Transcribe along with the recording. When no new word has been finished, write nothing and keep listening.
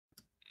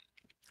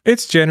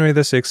It's January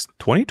the 6th,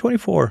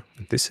 2024.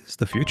 This is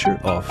the future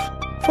of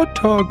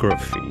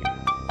photography.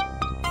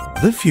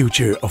 The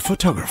future of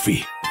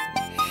photography.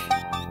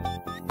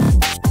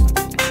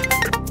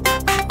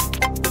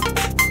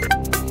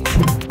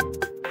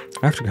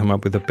 I have to come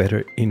up with a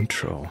better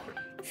intro.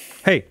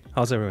 Hey,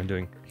 how's everyone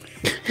doing?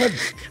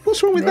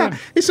 What's wrong with that?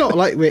 It's not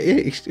like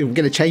we're going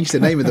to change the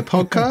name of the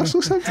podcast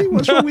or something.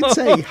 What's wrong with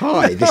saying,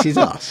 hi, this is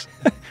us?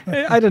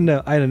 I don't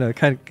know. It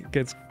kind of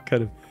gets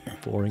kind of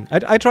boring.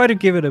 I try to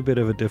give it a bit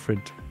of a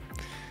different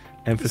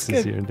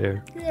emphasis here and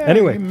there. Yeah,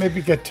 anyway,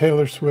 maybe get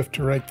Taylor Swift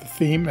to write the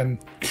theme and.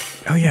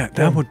 Oh yeah,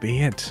 that would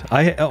be it.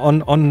 I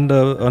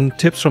on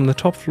Tips from the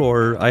Top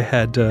Floor, I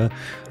had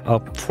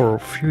for a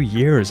few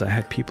years I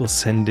had people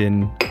send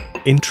in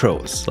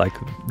intros like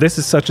this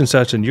is such and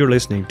such and you're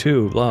listening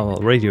to blah,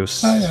 blah, radio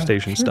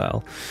station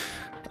style.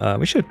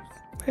 We should,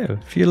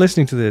 if you're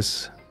listening to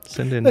this,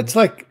 send in. It's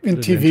like in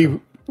TV,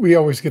 we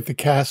always get the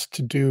cast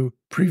to do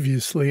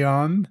previously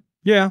on.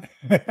 Yeah,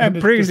 and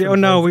previously. Oh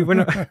no, we're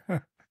not.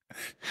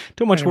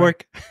 Too much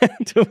work.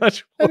 Too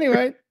much work.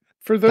 Anyway,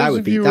 for those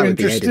of you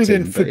interested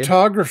in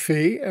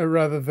photography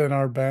rather than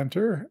our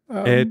banter,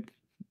 we're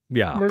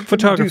going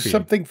to do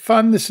something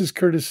fun. This is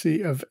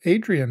courtesy of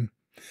Adrian,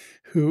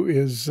 who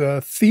is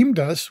themed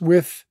us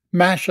with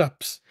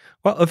mashups.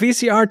 Well, a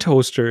VCR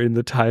toaster in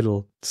the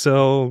title.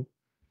 So,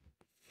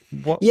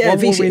 what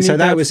so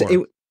that was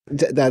it. So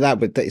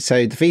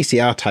the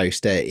VCR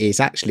toaster is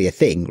actually a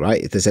thing,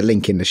 right? There's a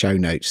link in the show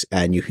notes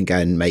and you can go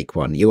and make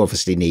one. You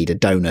obviously need a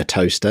donor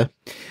toaster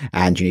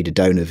and you need a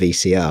donor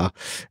VCR.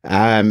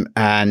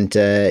 And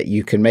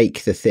you can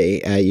make the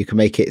thing, you can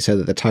make it so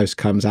that the toast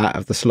comes out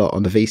of the slot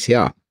on the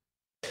VCR.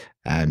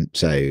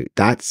 So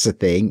that's the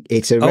thing.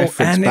 It's a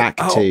reference back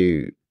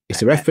to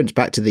it's a reference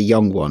back to the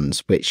young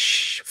ones,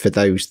 which for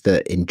those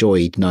that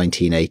enjoyed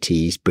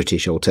 1980s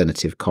British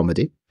alternative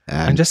comedy.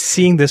 I'm just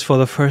seeing this for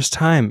the first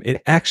time.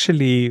 It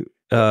actually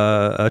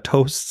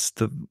toasts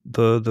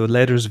the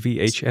letters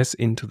VHS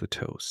into the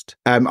toast.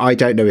 I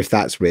don't know if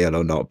that's real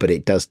or not, but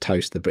it does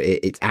toast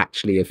it's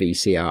actually a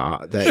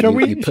VCR. That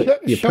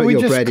you put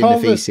your bread in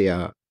the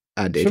VCR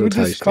and it'll toast. Should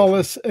we just call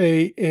this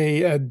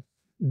a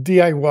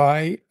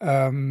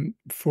DIY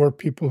for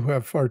people who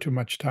have far too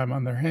much time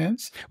on their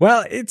hands?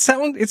 Well, it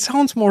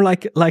sounds more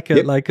like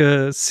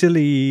a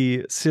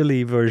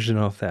silly version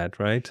of that,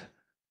 right?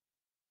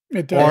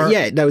 It does.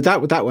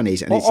 That one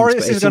is. And or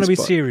is it going to be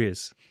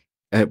serious?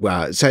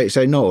 Well, so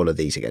not all of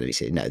these are going to be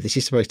serious. No, this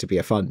is supposed to be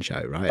a fun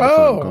show, right?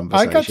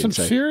 I got some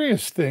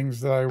serious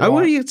things that I want. Oh,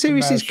 well,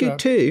 serious is good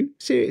too.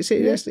 Serious,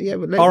 yeah.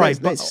 But all right,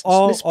 let's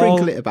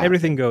sprinkle it about.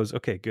 Everything goes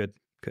okay. Good.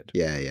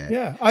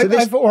 Yeah.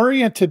 I've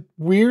oriented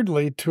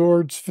weirdly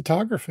towards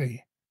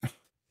photography.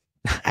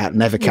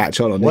 Never catch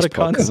on this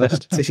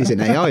podcast. This is an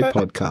AI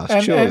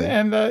podcast, surely.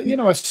 And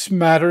a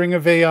smattering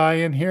of AI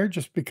in here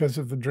just because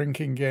of the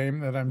drinking game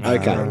that I'm doing.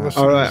 Okay.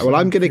 All right. Well,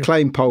 I'm going to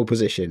claim pole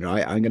position,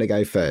 right? I'm going to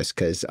go first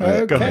because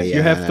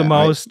you have the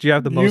most. You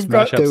have the most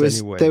mashups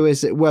anyway.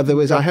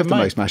 I have the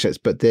most mashups,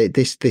 but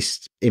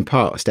this in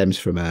part stems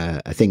from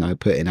a thing I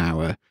put in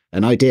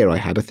an idea I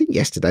had, I think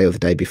yesterday or the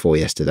day before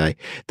yesterday,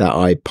 that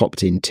I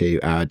popped into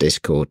our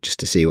Discord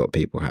just to see what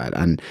people had.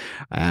 And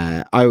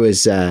I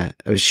was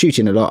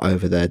shooting a lot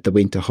over the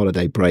winter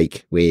holiday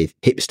break with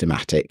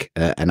Hipstamatic,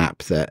 an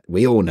app that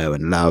we all know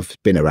and love,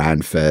 been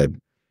around for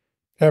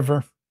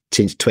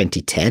since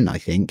 2010, I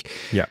think.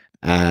 Yeah.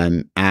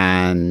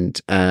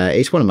 And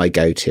it's one of my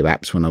go-to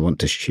apps when I want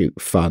to shoot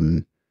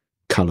fun,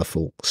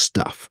 colourful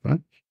stuff,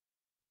 right?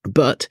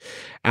 But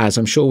as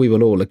I'm sure we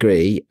will all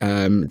agree,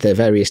 the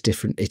various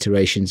different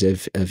iterations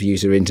of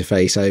user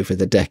interface over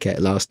the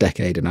last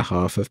decade and a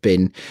half have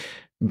been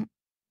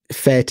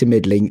fair to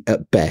middling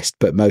at best,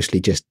 but mostly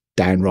just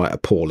downright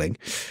appalling.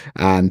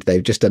 And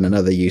they've just done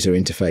another user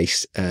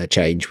interface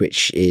change,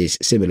 which is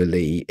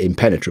similarly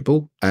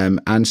impenetrable.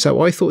 And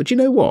so I thought, you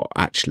know what?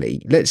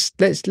 Actually, let's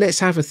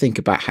have a think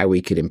about how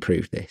we could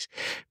improve this.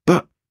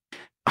 But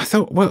I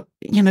thought, well,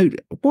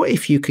 what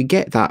if you could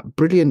get that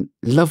brilliant,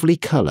 lovely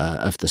colour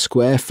of the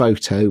square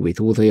photo with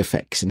all the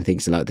effects and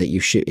things like that you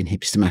shoot in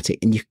Hipstamatic,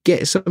 and you could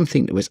get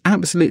something that was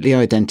absolutely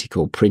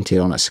identical printed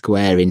on a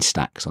square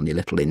Instax on your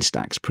little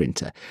Instax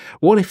printer?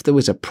 What if there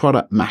was a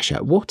product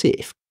mashup? What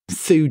if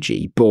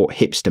Fuji bought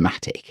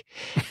Hipstamatic,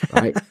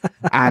 right?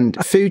 And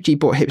Fuji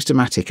bought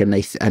Hipstamatic, and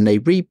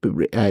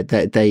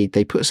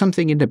they put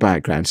something in the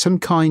background, some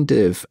kind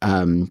of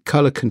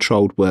color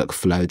controlled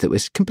workflow that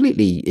was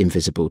completely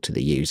invisible to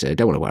the user.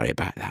 Don't want to worry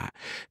about that.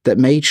 That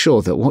made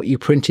sure that what you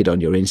printed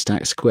on your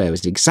Instax Square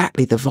was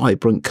exactly the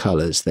vibrant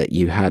colors that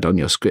you had on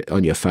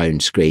your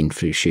phone screen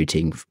through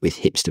shooting with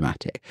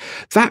Hipstamatic.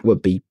 That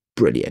would be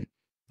brilliant.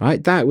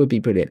 Right, that would be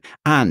brilliant.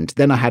 And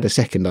then I had a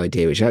second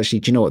idea, which actually,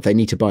 do you know what? They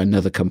need to buy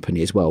another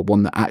company as well,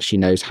 one that actually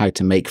knows how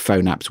to make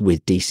phone apps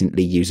with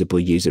decently usable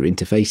user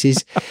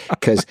interfaces,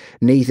 because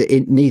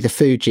neither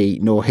Fuji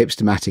nor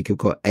Hipstamatic have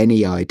got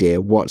any idea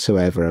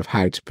whatsoever of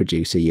how to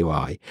produce a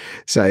UI.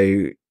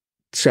 So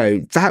So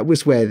that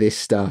was where this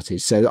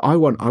started. So I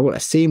want a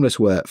seamless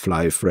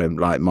workflow from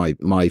like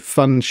my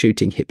fun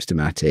shooting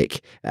Hipstamatic,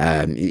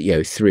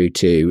 through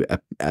to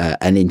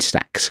an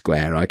Instax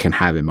where I can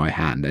have in my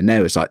hand. And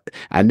there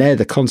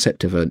the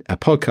concept of a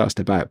podcast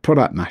about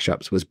product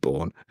mashups was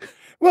born.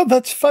 Well,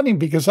 that's funny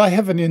because I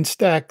have an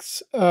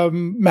Instax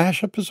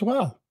mashup as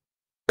well.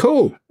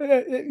 Cool.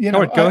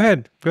 Go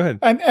ahead.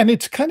 And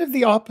it's kind of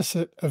the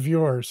opposite of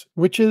yours,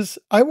 which is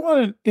I want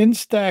an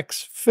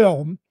Instax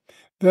film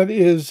that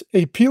is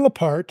a peel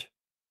apart,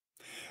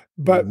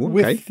 but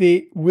with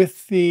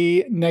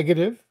the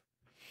negative.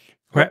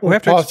 We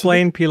have to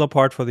explain peel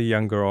apart for the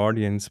younger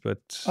audience, but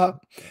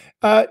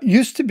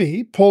used to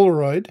be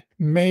Polaroid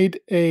made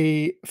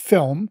a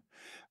film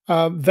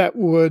that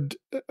would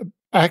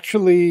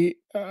actually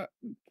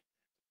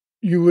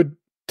you would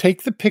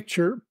take the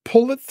picture,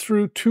 pull it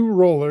through 2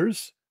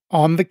 rollers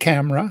in the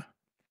camera,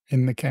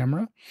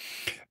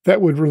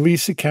 that would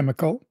release a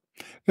chemical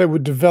that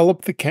would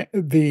develop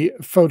the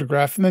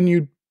photograph, and then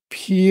you'd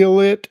peel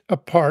it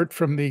apart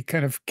from the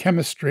kind of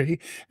chemistry,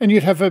 and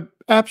you'd have a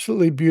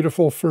absolutely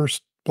beautiful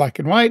first black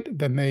and white,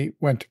 then they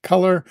went to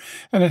color,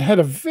 and it had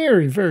a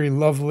very, very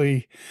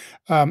lovely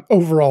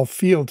overall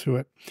feel to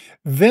it.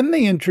 Then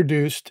they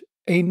introduced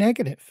a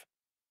negative.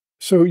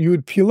 So you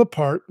would peel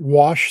apart,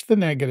 wash the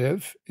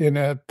negative in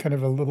a kind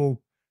of a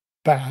little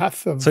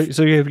bath of...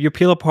 So you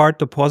peel apart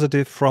the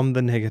positive from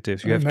the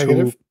negative. You have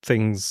two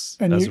things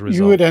as a result.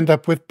 You would end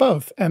up with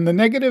both. And the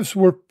negatives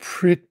were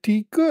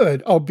pretty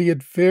good,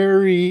 albeit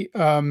very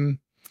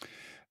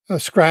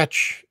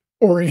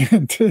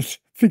scratch-oriented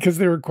because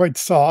they were quite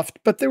soft.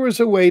 But there was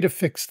a way to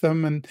fix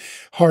them and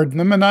harden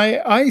them. And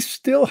I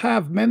still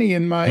have many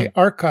in my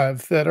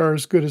archive that are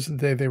as good as the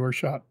day they were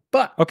shot.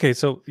 But okay,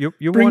 so you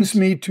brings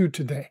me to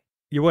today.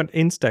 You want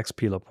Instax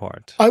peel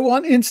apart. I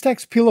want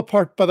Instax peel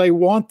apart, but I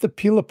want the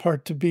peel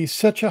apart to be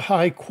such a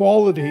high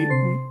quality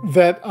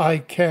that I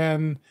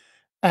can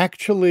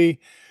actually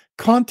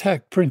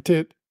contact print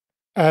it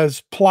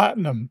as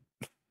platinum.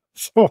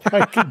 So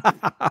I can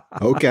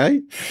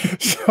okay.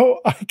 So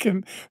I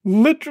can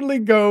literally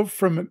go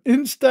from an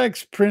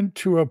Instax print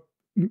to a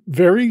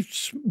very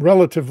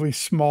relatively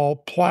small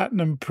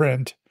platinum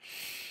print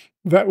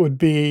that would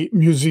be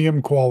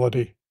museum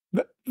quality.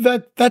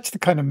 That's the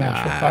kind of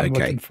mashup I'm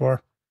looking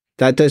for.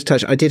 That does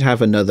touch. I did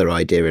have another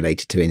idea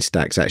related to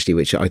Instax actually,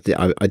 which I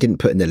didn't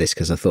put in the list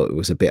because I thought it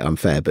was a bit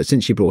unfair. But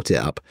since you brought it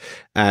up,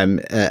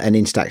 an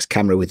Instax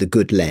camera with a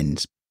good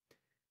lens.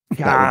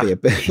 That would be a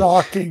bit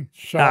shocking.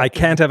 I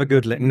can't have a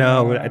good lens.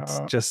 No, it's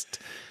just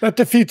that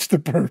defeats the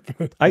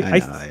purpose.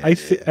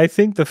 I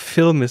think the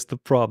film is the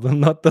problem,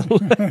 not the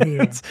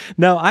lens. Yeah.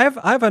 No, I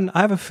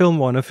have a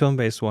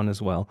film-based one as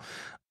well.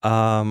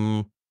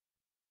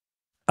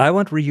 I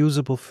want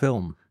reusable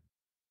film.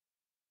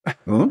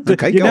 Oh,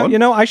 okay, go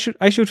on.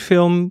 I should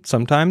film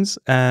sometimes,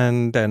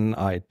 and then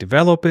I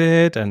develop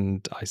it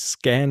and I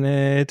scan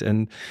it,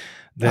 and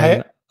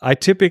then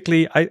it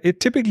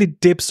typically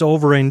dips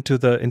over into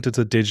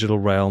the digital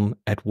realm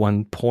at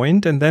one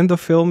point, and then the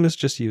film is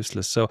just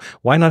useless. So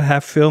why not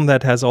have film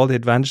that has all the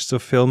advantages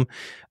of film,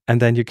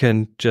 and then you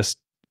can just,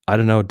 I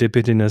don't know, dip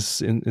it in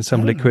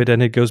some liquid,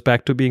 and it goes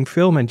back to being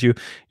film, and you.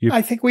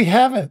 I think we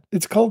have it.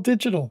 It's called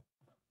digital.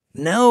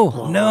 No.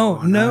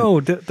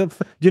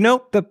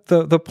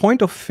 The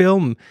point of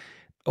film,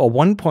 or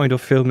one point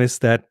of film, is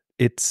that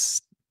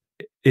it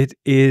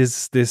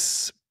is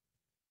this.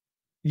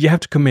 You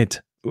have to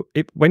commit.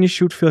 When you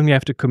shoot film, you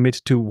have to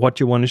commit to what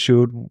you want to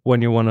shoot,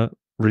 when you want to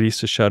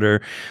release the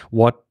shutter,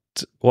 what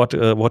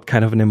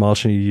kind of an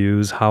emulsion you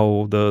use,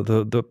 how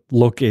the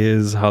look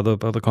is, how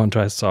the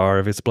contrasts are,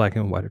 if it's black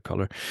and white or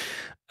color,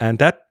 and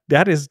that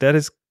is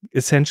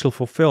essential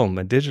for film,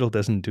 and digital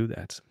doesn't do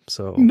that.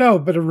 So no,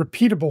 but a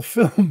repeatable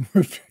film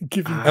would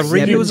give you a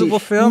reusable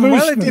film.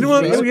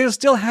 Well, you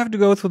still have to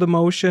go through the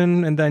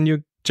motion, and then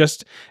you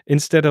just,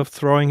 instead of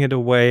throwing it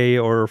away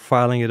or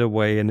filing it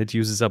away, and it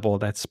uses up all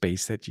that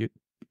space that you.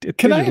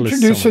 Can I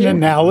introduce an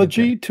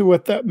analogy to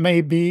what that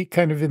may be,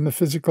 kind of in the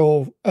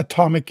physical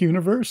atomic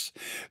universe?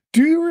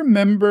 Do you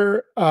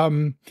remember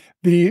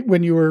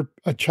when you were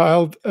a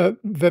child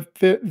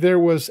that there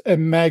was a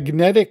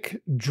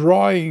magnetic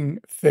drawing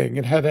thing?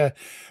 It had a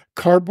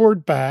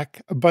cardboard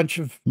back, a bunch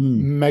of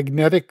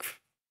magnetic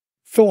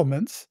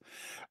filaments,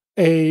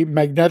 a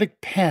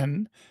magnetic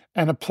pen,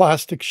 and a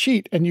plastic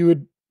sheet, and you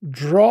would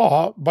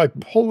draw by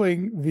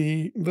pulling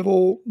the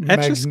little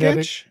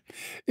Etch-a-Sketch?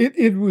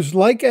 It was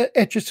like an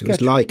Etch-a-Sketch. It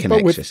was like an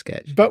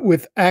Etch-a-Sketch. But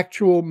with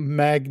actual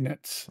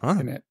magnets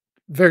in it.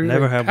 Very,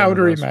 very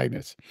powdery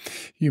magnets.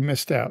 You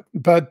missed out.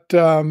 But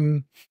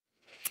and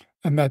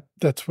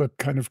that's what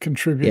kind of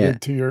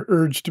contributed to your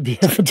urge to be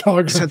a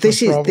photographer. So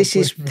this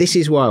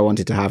is why I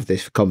wanted to have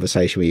this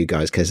conversation with you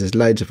guys, because there's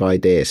loads of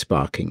ideas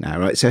sparking now,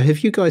 right? So have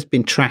you guys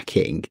been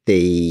tracking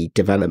the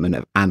development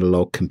of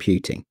analog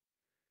computing?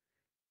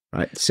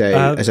 Right,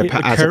 so as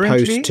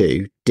opposed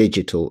to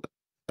digital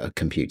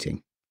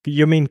computing.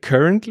 You mean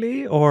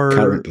currently, or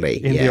currently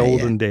in the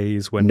olden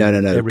days when no the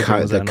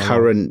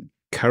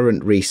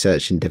current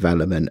research and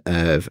development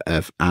of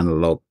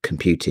analog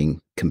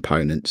computing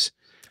components.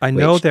 I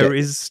know there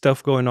is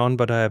stuff going on,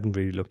 but I haven't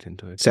really looked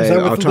into it. So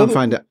I'll try and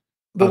find it.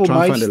 Little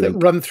mice that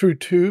run through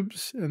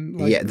tubes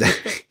and yeah,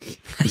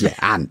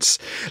 ants,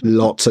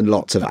 lots and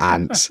lots of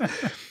ants.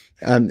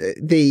 I'll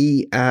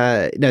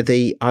try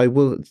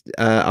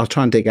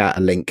and dig out a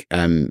link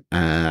and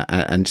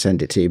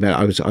send it to you. But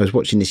I was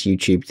watching this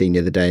YouTube thing the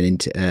other day,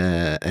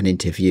 an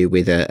interview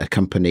with a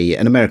company,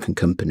 an American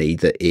company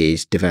that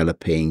is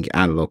developing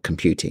analog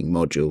computing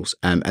modules,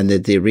 and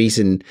the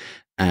reason.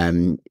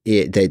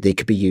 They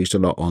could be used a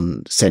lot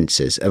on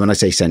sensors. And when I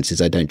say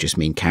sensors, I don't just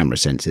mean camera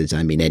sensors.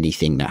 I mean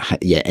anything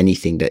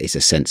that is a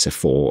sensor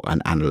for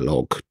an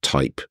analog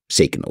type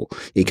signal.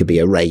 It could be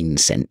a rain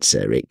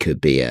sensor. It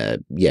could be a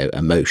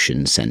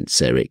motion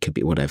sensor. It could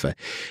be whatever.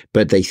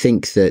 But they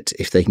think that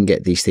if they can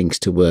get these things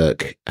to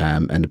work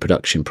and the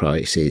production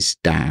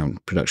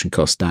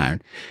costs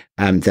down,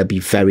 they'll be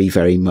very,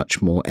 very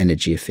much more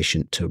energy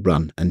efficient to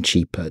run and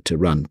cheaper to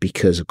run,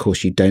 because of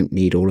course you don't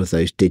need all of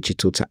those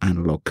digital to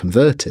analog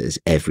converters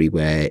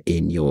everywhere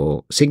in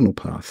your signal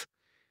path.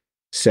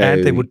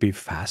 And they would be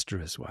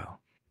faster as well.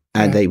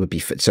 And they would be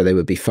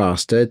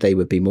faster. They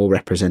would be more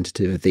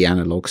representative of the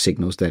analog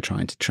signals they're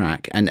trying to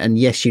track. And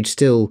yes, you'd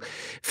still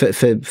for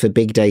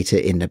big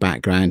data in the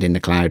background in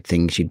the cloud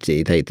things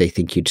they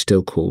think you'd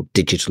still call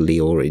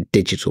digitally or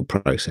digital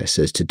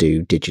processors to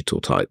do digital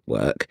type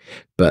work.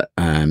 But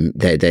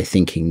they're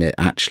thinking that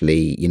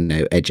actually,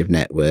 edge of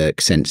network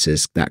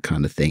sensors, that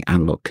kind of thing,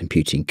 analog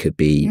computing could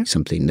be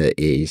something that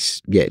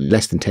is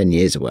less than 10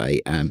 years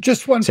away.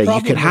 Just one. So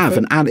you could have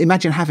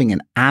imagine having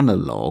an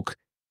analog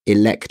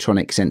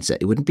electronic sensor.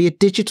 It wouldn't be a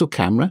digital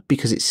camera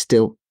because it's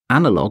still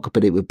analog,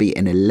 but it would be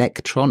an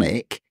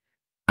electronic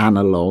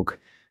analog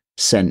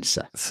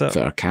sensor for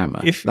a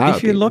camera. If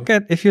you look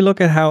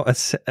at how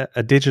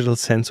a digital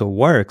sensor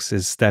works,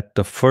 is that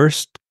the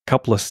first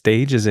couple of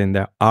stages in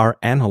there are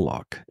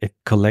analog. It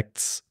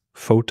collects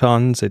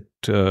photons, it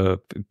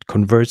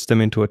converts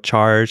them into a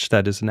charge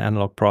that is an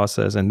analog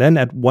process, and then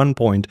at one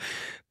point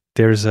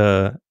there's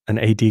an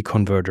AD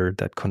converter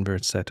that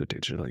converts that to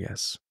digital.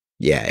 Yes.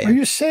 Yeah. Are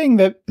you saying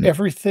that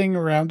everything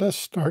around us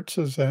starts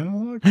as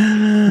analog?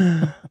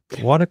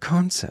 What a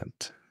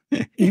concept.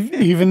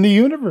 Even the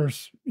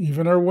universe,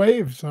 even our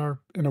waves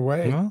are, in a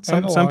way. Well,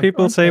 some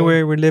people say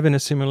we live in a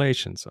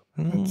simulation. So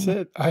that's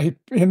it.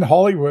 In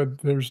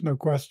Hollywood, there's no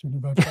question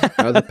about that.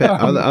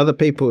 Other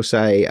people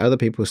say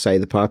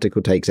the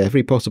particle takes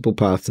every possible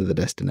path to the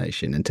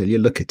destination until you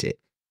look at it.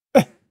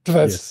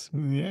 Yes.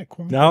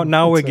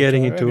 Now we're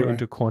getting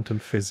into quantum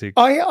physics.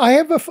 I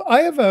have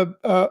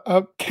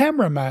a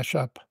camera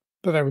mashup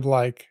that I would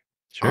like.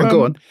 Sure,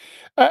 go on.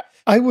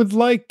 I would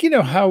like,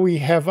 how we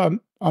have on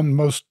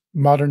most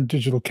modern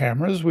digital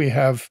cameras, we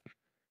have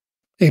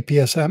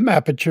APS-M,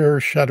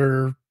 aperture,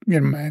 shutter,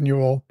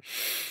 manual,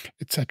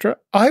 etc.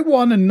 I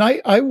want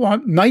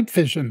night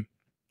vision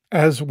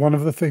as one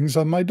of the things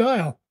on my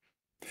dial.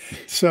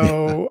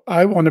 So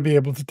I want to be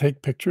able to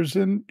take pictures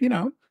in,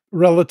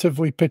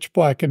 relatively pitch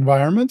black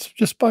environments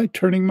just by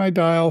turning my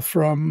dial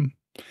from,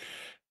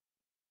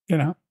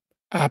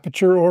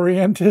 aperture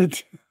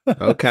oriented,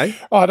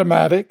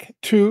 automatic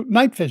to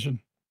night vision,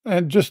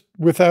 and just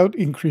without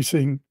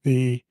increasing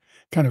the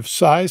kind of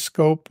size,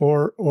 scope,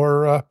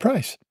 or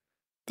price.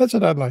 That's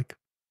what I'd like.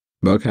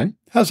 Okay.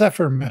 How's that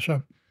for a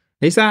mashup?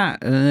 Is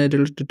that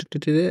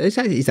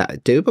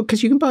doable?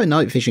 Because you can buy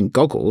night vision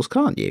goggles,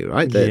 can't you?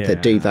 Right,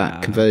 that do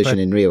that conversion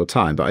in real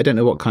time. But I don't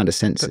know what kind of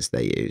sensors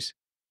they use.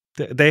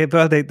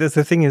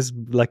 The thing is,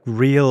 like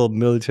real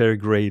military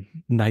grade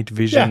night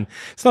vision. Yeah.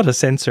 It's not a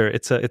sensor.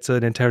 It's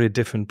an entirely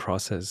different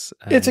process.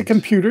 It's a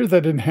computer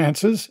that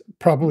enhances,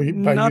 probably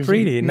by not using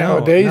really.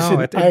 Nowadays,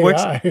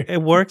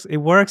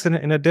 it works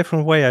in a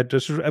different way. I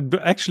just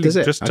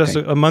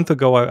a month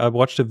ago I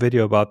watched a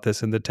video about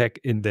this, and the tech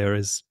in there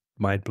is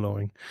mind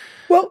blowing.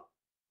 Well,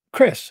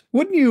 Chris,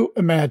 wouldn't you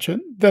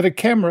imagine that a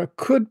camera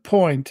could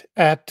point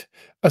at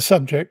a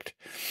subject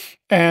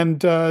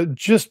and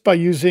just by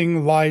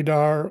using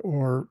LiDAR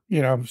or,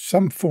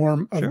 some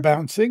form of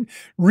bouncing,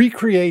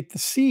 recreate the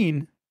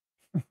scene?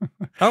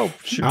 Oh,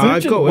 sure.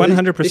 I've got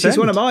 100%. This is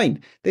one of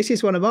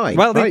mine.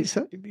 Well,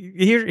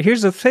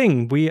 here's the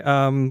thing. We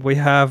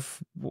have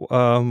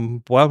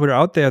while we're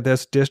out there,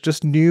 there's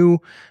just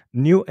new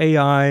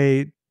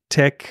AI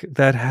tech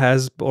that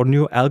has, or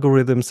new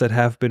algorithms that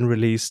have been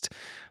released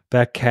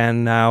that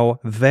can now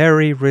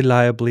very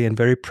reliably and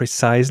very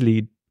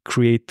precisely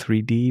create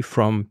 3D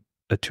from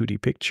a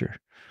 2D picture.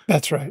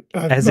 That's right.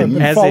 As in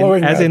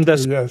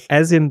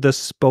the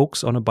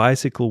spokes on a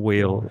bicycle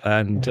wheel,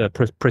 and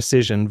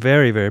precision,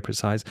 very, very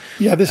precise.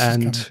 Yeah,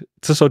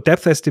 so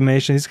depth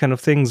estimation, these kind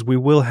of things. We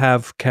will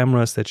have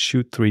cameras that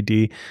shoot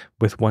 3D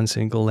with one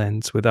single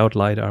lens, without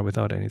LiDAR,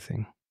 without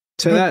anything.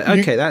 So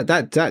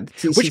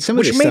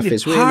which made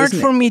it hard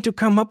for me to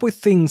come up with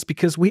things,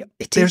 because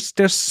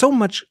there's so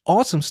much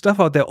awesome stuff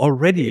out there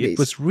already. It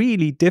was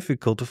really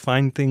difficult to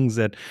find things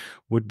that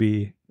would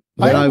be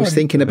When I was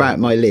thinking about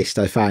my list,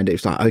 I found it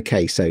was like,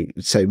 okay, so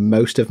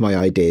most of my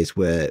ideas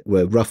were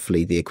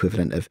roughly the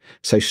equivalent of,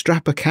 so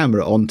strap a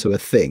camera onto a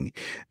thing.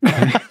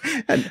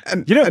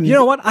 and you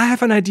know what? I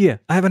have an idea.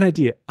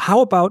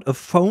 How about a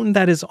phone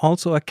that is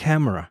also a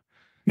camera?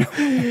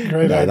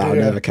 That'll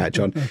never catch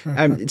on.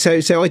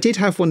 So I did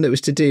have one that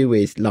was to do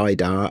with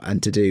LiDAR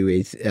and to do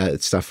with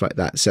stuff like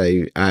that.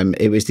 So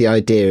it was the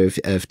idea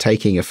of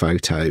taking a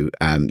photo.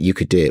 You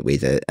could do it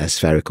with a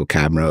spherical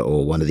camera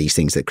or one of these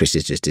things that Chris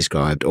has just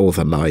described, or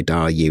the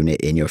LiDAR unit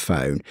in your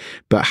phone,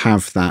 but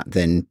have that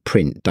then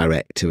print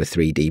direct to a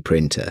 3D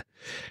printer.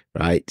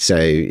 Right, so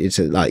it's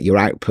like your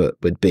output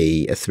would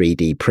be a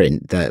 3D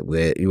print that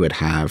you would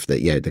have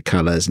that, the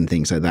colors and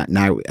things like that.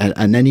 Now,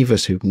 and any of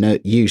us who've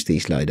used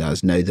these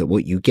LiDARs know that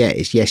what you get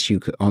is, yes, you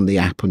could, on the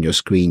app on your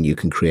screen, you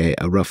can create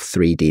a rough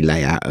 3D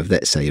layout of,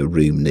 let's say, a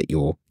room that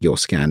you're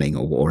scanning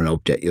or an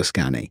object you're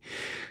scanning.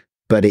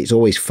 But it's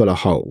always full of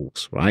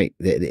holes, right?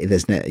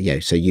 There's no,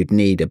 so you'd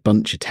need a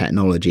bunch of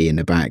technology in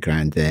the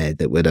background there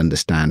that would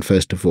understand,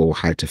 first of all,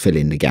 how to fill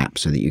in the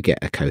gaps so that you get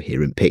a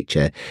coherent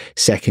picture.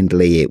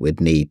 Secondly, it would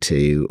need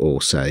to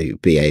also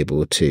be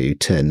able to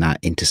turn that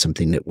into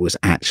something that was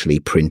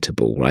actually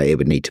printable, right? It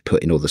would need to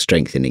put in all the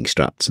strengthening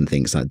struts and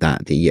things like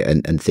that.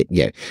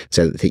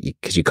 So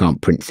because you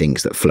can't print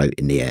things that float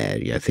in the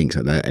air, things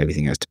like that.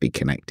 Everything has to be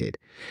connected.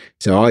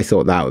 So I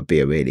thought that would be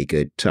a really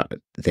good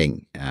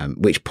thing,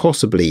 which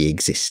possibly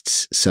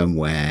exists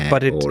somewhere.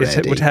 But it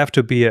would have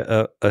to be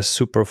a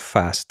super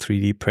fast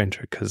 3D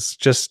printer, because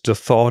just the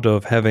thought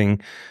of having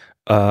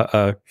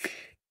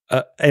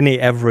any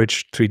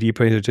average 3D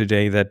printer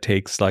today that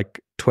takes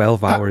like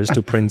 12 hours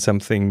to print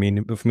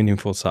something of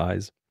meaningful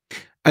size.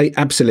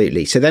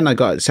 Absolutely. So then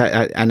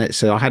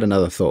so I had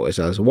another thought as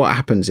well. So what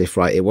happens if,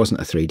 it wasn't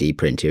a 3D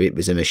printer, it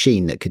was a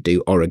machine that could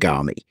do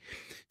origami,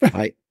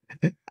 right?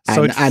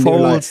 So it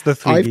folds the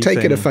 3D I've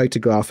taken thing. A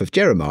photograph of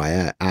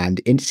Jeremiah, and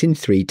it's in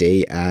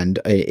 3D, and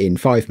in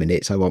 5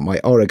 minutes I want my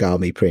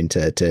origami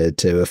printer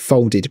to have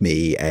folded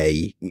me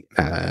a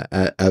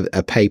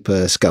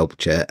paper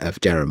sculpture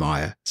of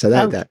Jeremiah.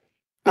 So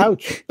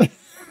ouch.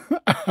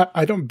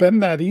 I don't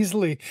bend that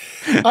easily.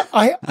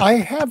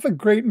 I have a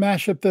great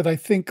mashup that I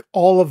think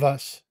all of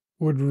us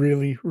would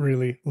really,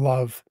 really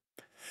love.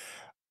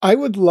 I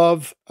would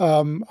love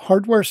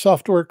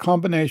hardware-software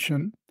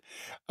combination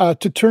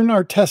to turn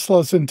our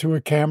Teslas into a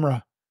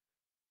camera.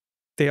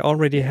 They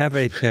already have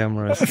 8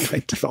 cameras.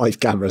 25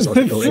 cameras on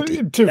it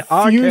already.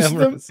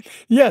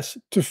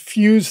 To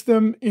fuse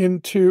them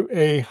into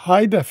a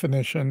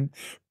high-definition,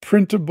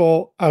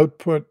 printable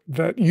output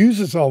that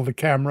uses all the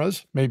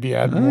cameras, maybe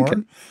add more,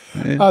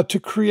 to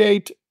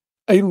create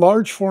a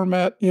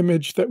large-format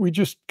image that we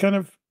just kind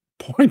of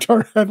point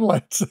our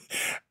headlights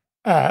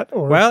at.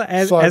 Or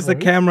as the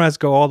cameras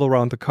go all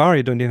around the car,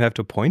 you don't even have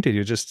to point it.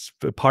 You just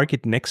park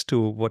it next to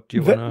what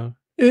you want to.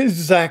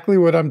 Exactly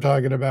what I'm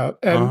talking about.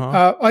 And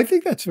I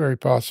think that's very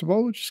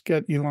possible. We'll just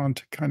get Elon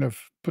to kind of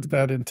put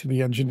that into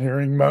the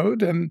engineering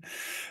mode, and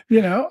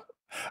maybe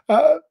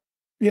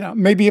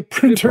a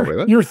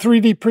printer, your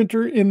 3D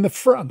printer in the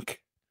front,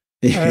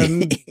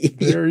 and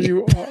there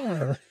you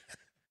are.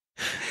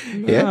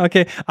 Yeah.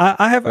 Okay.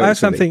 I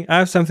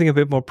have something a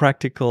bit more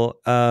practical,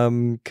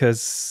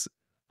 because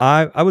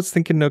I was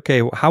thinking,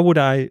 okay, how would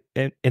I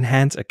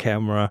enhance a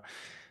camera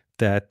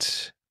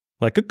that,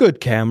 like a good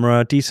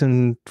camera,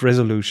 decent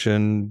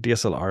resolution,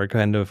 DSLR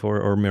kind of,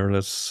 or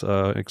mirrorless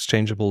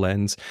exchangeable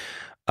lens.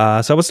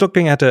 So I was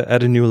looking at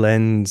a new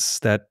lens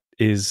that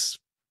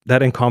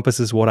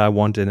encompasses what I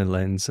want in a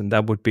lens, and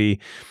that would be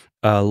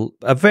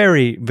a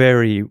very,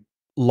 very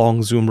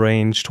long zoom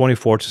range.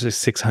 24 to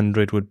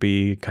 600 would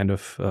be kind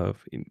of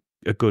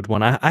a good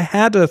one. I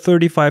had a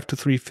 35 to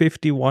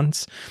 350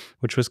 once,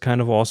 which was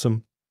kind of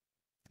awesome.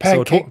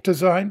 Pancake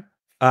design?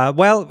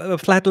 A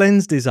flat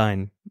lens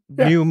design.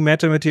 Yeah. New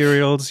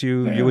metamaterials.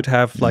 You would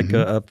have like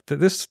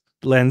this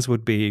lens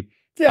would be,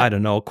 I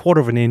don't know, 1/4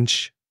 of an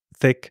inch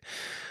thick,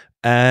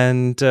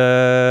 and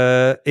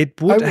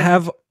it would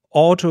have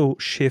auto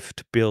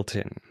shift built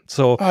in.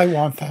 So I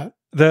want that.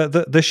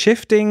 The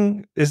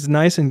shifting is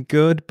nice and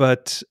good,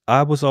 but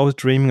I was always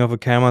dreaming of a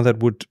camera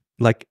that would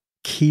like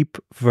keep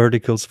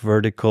verticals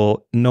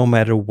vertical no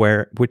matter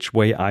which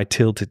way I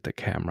tilted the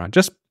camera.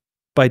 Just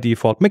by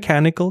default,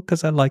 mechanical,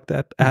 because I like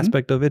that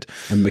aspect of it.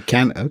 And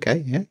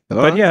okay, yeah.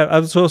 But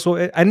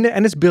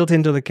and it's built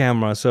into the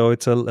camera, so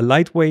it's a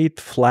lightweight,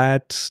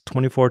 flat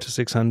 24 to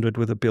 600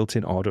 with a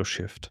built-in auto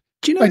shift.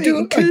 Do you know?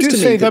 I do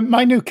say that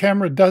my new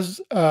camera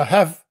does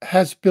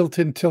has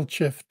built-in tilt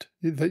shift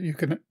that you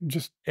can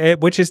just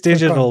which is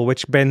digital,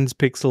 which bends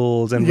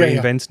pixels and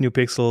reinvents new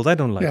pixels. I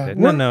don't like that.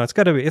 No, it's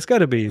got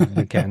to be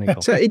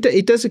mechanical. So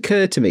it does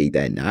occur to me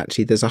then,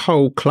 actually, there's a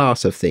whole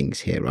class of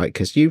things here, right?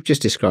 Because you've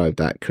just described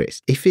that,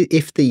 Chris.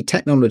 If the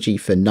technology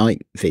for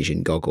night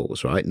vision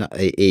goggles, right,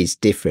 is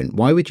different,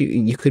 why would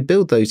you could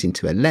build those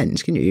into a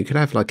lens? Can you? You could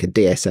have like a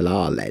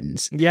DSLR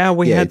lens. Yeah,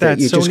 we had that.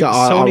 You just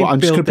got.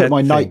 I'm just going to put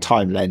my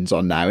nighttime lens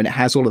on now, and it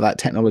has all of that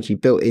technology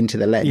built into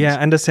the lens. Yeah,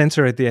 and a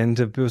sensor at the end.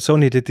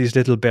 Sony did these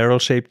little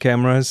barrel-shaped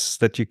cameras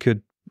that you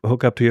could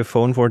hook up to your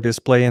phone for a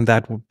display, and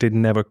that did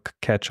never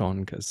catch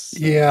on because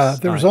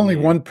there was only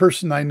one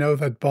person I know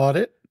that bought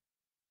it.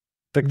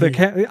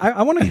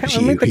 I want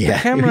to make the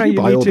camera. You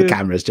buy all the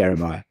cameras,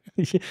 Jeremiah.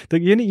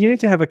 You need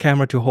to have a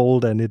camera to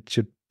hold, and it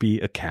should be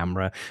a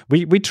camera.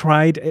 We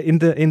tried in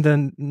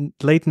the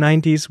late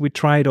 90s. We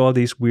tried all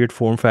these weird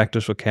form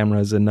factors for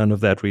cameras, and none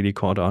of that really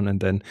caught on. And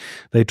then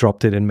they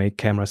dropped it and made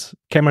camera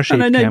shaped cameras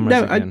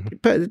again.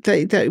 But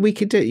we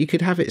could do. You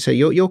could have it. So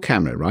your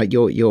camera, right?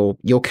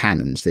 Your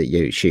Canons that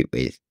you shoot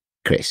with,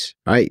 Chris,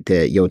 right?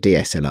 Your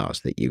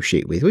DSLRs that you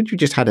shoot with, would you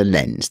just had a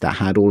lens that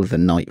had all of the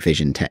night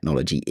vision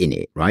technology in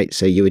it, right?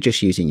 So you were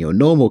just using your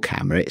normal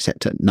camera,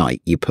 except at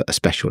night you put a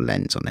special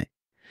lens on it.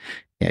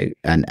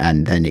 And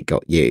then it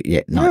got you.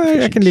 Yeah,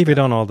 I can leave it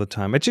on all the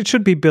time. It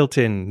should be built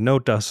in, no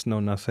dust, no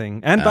nothing.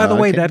 And by the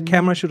way, that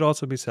camera should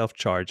also be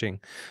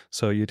self-charging,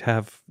 so you'd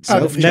have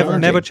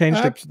never change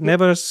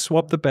never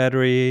swap the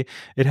battery.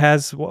 It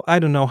has I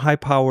don't know,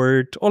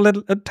 high-powered or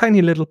a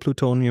tiny little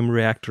plutonium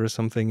reactor or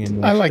something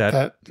in. I like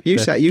that. You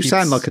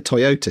sound like a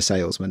Toyota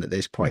salesman at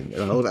this point.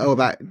 All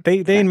that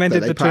they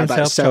invented the term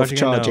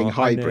self-charging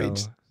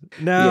hybrids.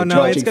 No,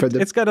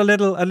 it's got a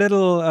little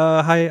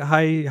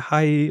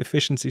high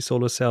efficiency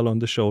solar cell on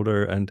the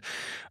shoulder, and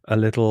a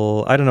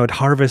little, I don't know, it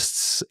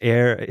harvests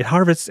energy,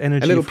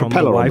 a little from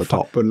propeller the on the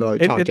top, and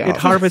it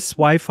harvests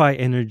Wi-Fi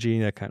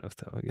energy, that kind of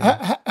stuff.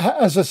 Yeah.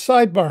 As a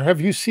sidebar,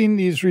 have you seen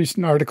these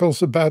recent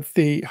articles about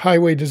the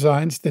highway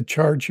designs that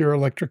charge your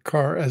electric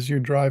car as you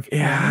drive?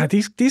 Yeah,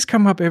 these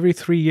come up every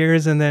 3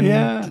 years, and then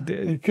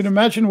you can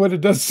imagine what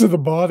it does to the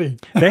body.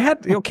 They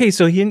had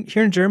so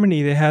here in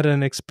Germany they had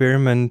an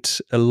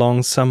experiment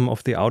along some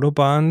of the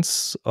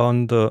autobahns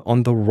on the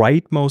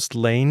rightmost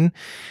lane.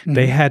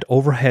 They had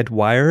overhead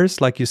wires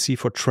like you see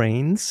for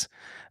trains,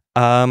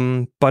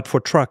 but for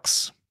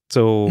trucks,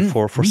 so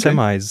for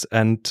semis,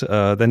 and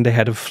then they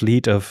had a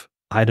fleet of,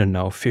 I don't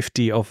know,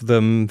 50 of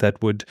them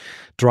that would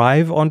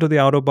drive onto the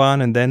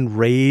autobahn and then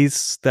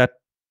raise that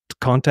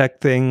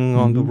contact thing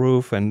on the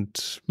roof and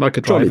like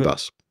a trolley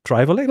bus,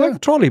 drive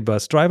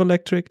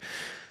electric.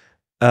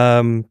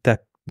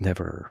 That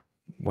never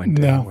went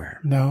anywhere.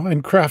 No,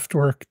 and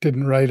Kraftwerk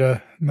didn't write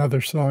another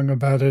song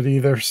about it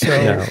either,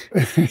 so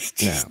it's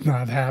just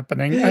not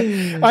happening.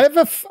 I have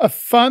a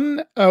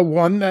fun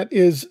one that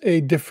is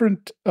a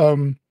different,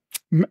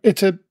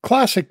 it's a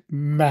classic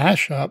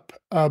mashup,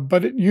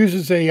 but it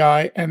uses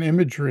AI and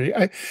imagery.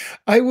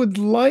 I would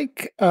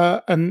like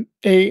an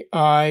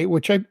AI,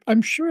 which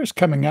I'm sure is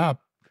coming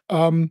up,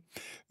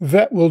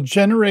 that will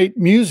generate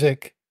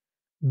music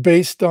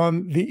based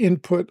on the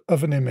input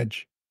of an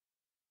image.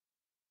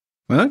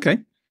 Okay.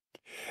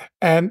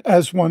 And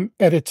as one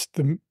edits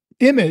the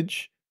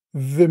image,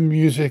 the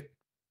music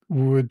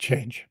would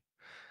change.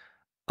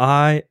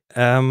 I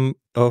am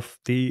of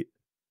the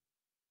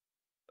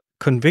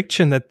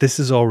conviction that this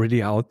is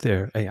already out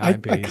there,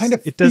 AI-based. I kind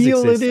of it does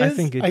feel exist. it is. I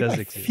think it does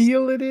exist. I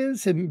feel it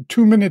is. In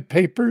 2-minute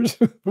papers,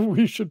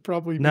 we should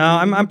probably. No,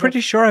 I'm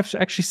pretty sure I've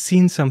actually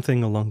seen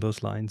something along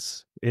those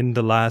lines in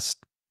the last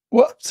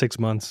 6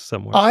 months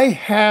somewhere. I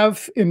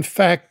have, in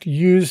fact,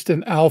 used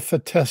an alpha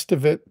test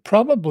of it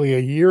probably a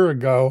year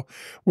ago,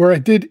 where I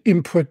did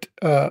input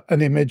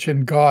an image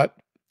and got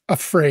a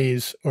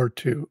phrase or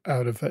two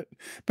out of it.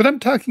 But I'm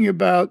talking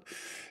about,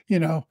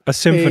 a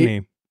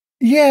symphony.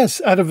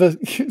 Out of a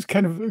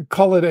kind of,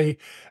 call it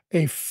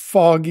a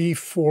foggy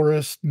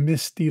forest,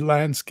 misty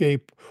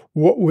landscape.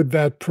 What would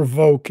that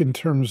provoke in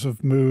terms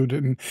of mood,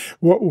 and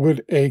what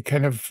would a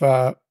kind of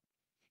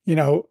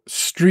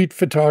street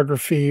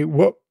photography,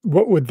 what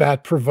would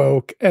that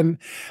provoke? And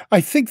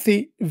I think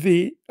the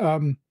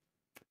kind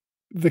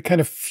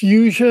of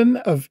fusion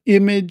of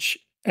image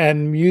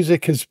and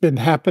music has been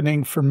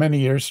happening for many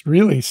years,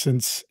 really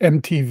since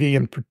MTV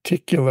in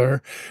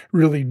particular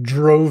really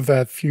drove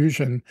that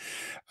fusion.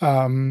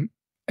 And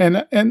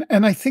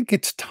I think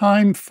it's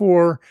time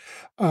for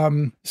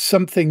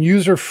something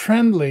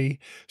user-friendly,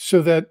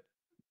 so that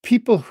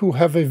people who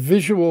have a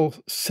visual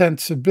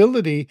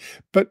sensibility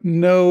but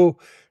no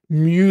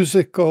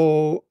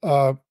musical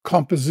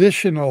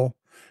compositional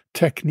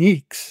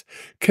techniques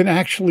can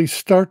actually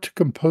start to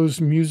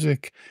compose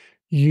music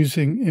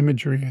using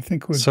imagery. I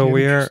think would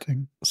be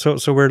interesting. So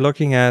we're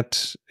looking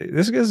at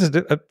this. Is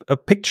a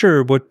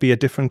picture would be a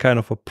different kind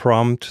of a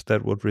prompt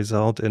that would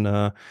result in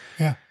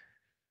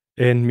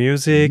in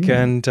music,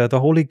 and the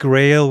holy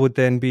grail would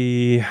then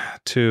be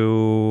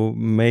to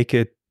make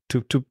it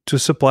to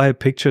supply a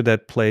picture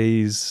that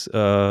plays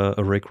a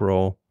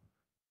Rickroll.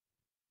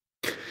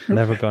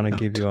 Never gonna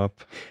give you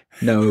up.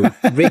 No,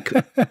 Rick.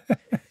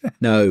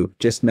 No,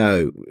 just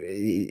no.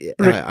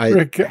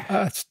 Rick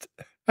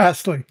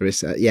Astley.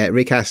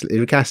 Rick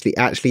Astley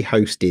actually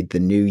hosted the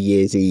New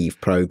Year's Eve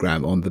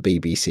program on the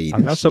BBC.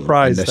 I'm not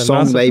surprised. And the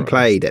song they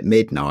played at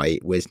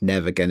midnight was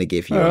Never Gonna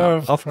Give You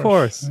Up. Of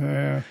course.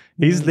 Yeah.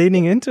 He's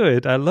leaning into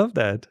it. I love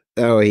that.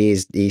 Oh,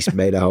 he's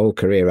made a whole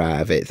career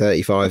out of it.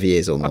 35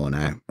 years or more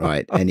now.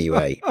 Right.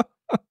 Anyway.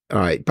 All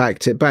right, back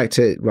to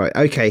right.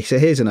 Okay, so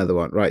here's another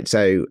one. Right,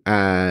 so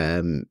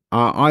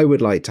I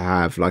would like to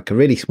have like a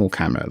really small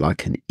camera,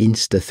 like an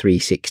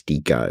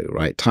Insta360 Go,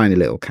 right, tiny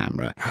little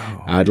camera.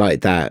 Oh, I'd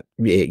like that,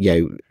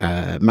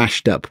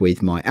 mashed up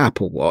with my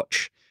Apple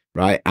Watch,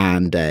 right,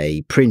 and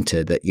a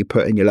printer that you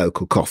put in your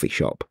local coffee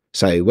shop.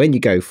 So when you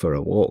go for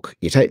a walk,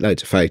 you take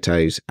loads of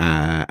photos,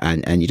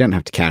 and you don't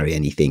have to carry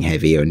anything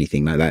heavy or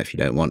anything like that if you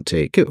don't want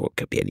to. It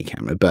could be any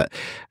camera, but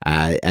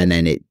and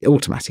then it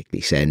automatically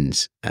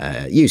sends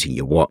using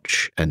your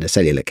watch and the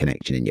cellular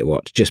connection in your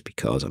watch, just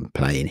because I'm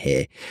playing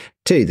here,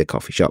 to the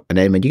coffee shop. And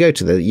then when you get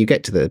to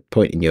the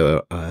point in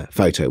your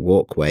photo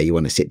walk where you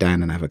want to sit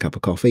down and have a cup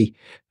of coffee,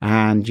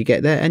 and you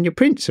get there and your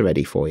prints are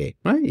ready for you,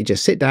 right? You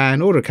just sit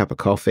down, order a cup of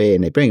coffee,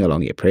 and they bring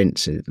along your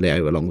prints,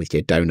 along with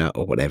your donut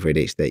or whatever it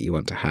is that you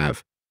want to have.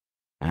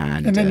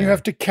 And then you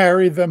have to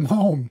carry them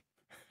home.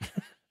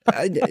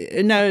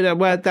 No,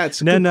 well,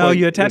 that's no.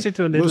 You attach it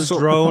to a little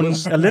drone.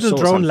 A little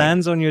drone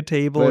lands on your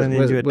table, and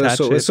then you attach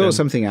it. We'll sort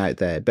something out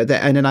there. But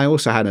and then I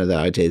also had another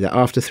idea that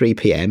after 3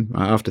 p.m.,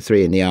 after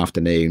 3 in the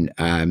afternoon,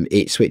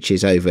 it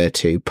switches over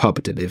to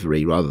pub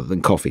delivery rather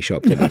than coffee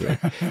shop delivery.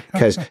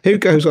 Because who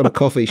goes to a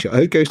coffee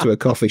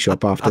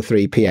shop after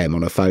 3 p.m.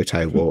 on a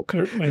photo walk?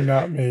 Certainly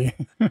not me.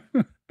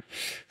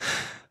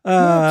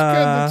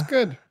 That's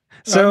good.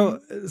 So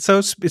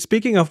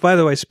speaking of the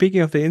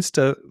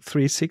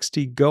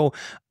Insta360 Go,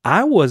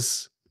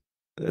 this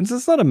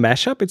is not a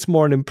mashup, it's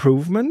more an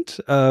improvement.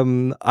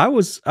 I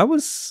was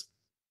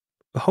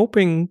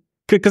hoping,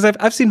 because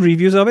I've seen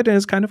reviews of it and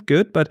it's kind of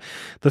good, but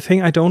the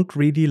thing I don't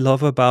really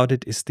love about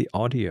it is the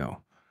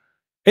audio.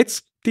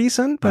 It's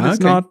decent, but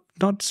it's not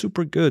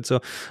super good. So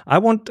I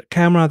want a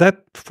camera.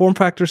 That form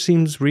factor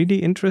seems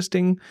really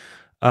interesting.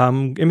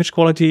 Image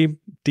quality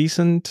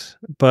decent,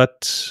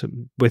 but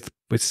with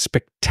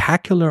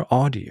spectacular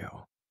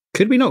audio.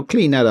 Could we not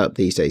clean that up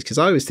these days? Because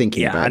I was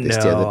thinking about this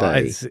the other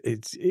day.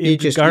 You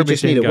just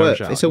need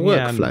a it's a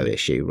workflow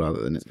issue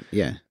rather than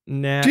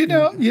Nah. Do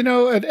you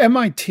know at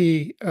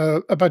MIT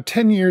about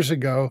 10 years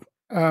ago,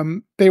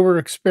 they were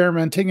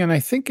experimenting, and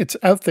I think it's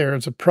out there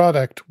as a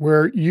product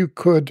where you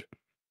could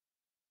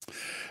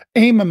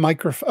aim a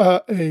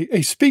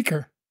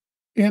speaker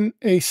in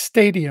a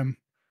stadium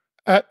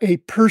at a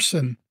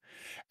person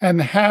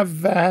and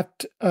have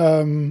that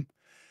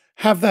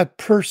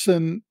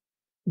person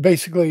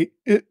basically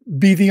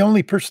be the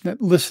only person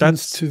that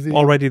listens to the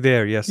already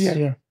there. Yes.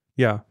 Yeah.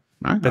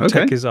 The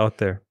tech is out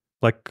there,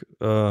 like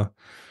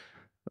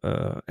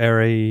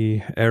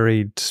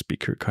arrayed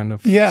speaker kind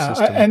of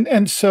system.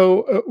 And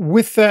so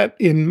with that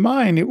in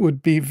mind, it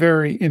would be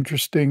very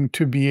interesting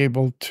to be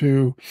able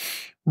to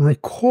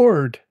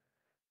record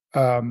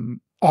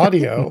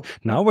audio.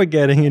 Now we're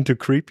getting into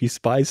creepy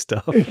spy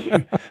stuff.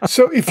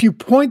 So if you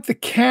point the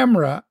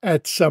camera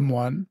at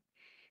someone,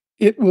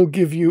 it will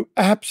give you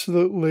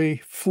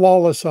absolutely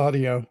flawless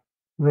audio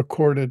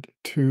recorded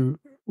to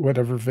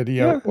whatever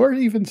video or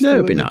even still. That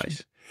would be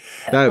nice.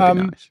 That would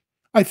be nice.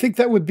 I think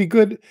that would be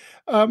good.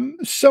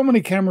 So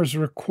many cameras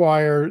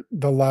require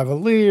the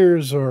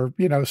lavaliers or,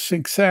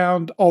 sync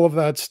sound, all of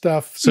that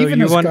stuff. So even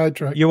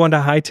you want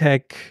a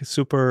high-tech,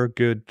 super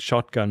good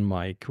shotgun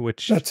mic,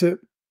 which... That's it.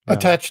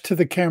 Attached to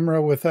the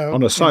camera without...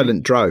 On a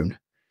silent drone.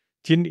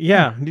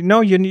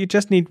 You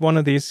just need one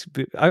of these.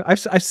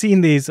 I've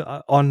seen these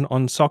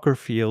on soccer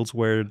fields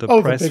where the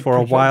press for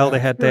a while they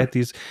had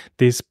these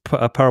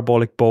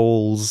parabolic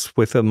bowls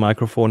with a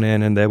microphone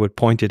in, and they would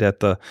point it at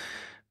the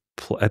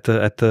I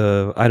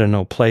don't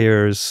know,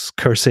 players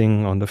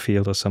cursing on the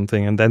field or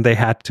something, and then they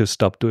had to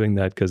stop doing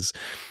that because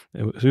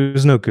it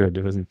was no good.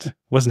 It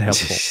wasn't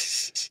helpful.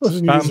 It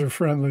wasn't user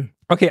friendly.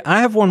 Okay,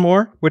 I have one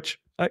more, which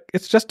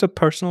it's just a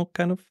personal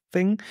kind of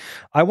thing.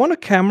 I want a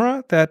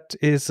camera that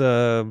is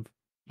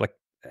like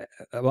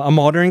a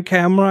modern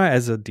camera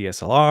as a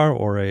DSLR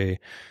or a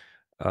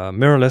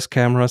mirrorless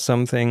camera or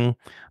something,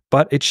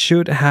 but it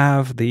should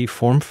have the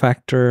form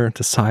factor,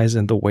 the size,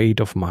 and the weight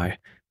of my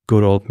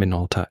good old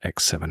Minolta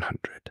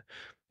X700.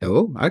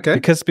 Oh, okay.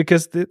 Because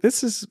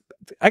this is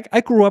I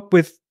grew up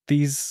with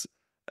these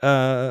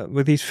film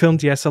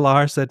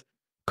DSLRs that,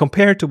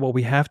 compared to what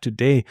we have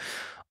today,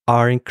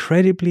 are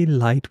incredibly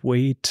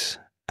lightweight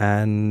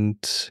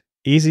and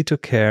easy to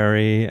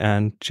carry,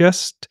 and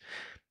just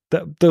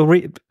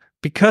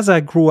because I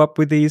grew up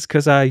with these,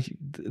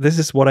 this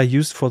is what I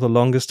used for the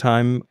longest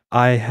time.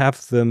 I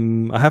have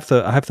them. I have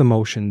the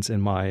motions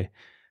in my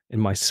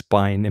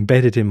spine,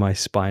 embedded in my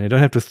spine. I don't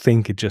have to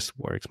think; it just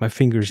works. My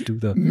fingers do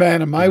the.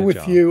 Man, am I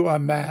with you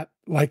on that?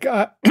 Like,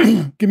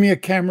 give me a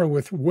camera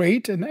with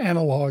weight and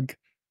analog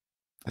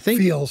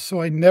feels,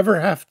 so I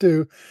never have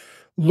to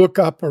look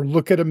up or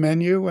look at a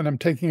menu when I'm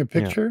taking a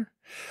picture.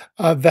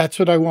 That's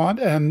what I want,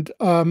 and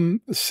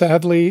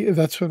sadly,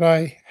 that's what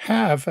I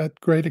have at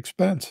great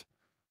expense.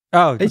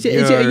 Oh, are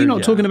you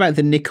not talking about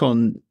the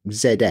Nikon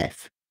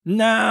ZF?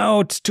 No,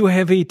 it's too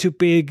heavy, too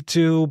big,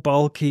 too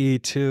bulky,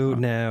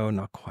 no,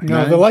 not quite.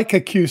 No, the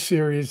Leica Q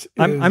series.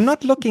 I'm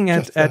not looking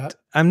at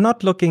I'm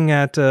not looking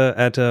at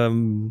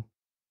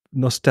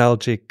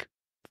nostalgic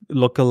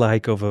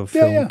look-alike of a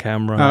film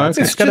camera. Oh,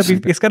 okay.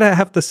 It's gotta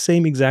have the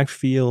same exact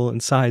feel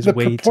and size,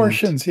 weight,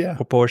 proportions,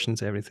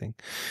 proportions, everything.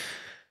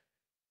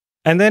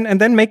 And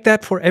then make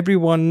that for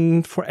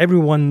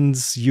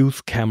everyone's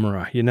youth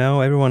camera, you know,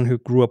 everyone who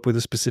grew up with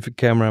a specific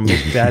camera,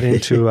 make that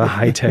into a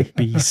high-tech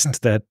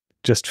beast that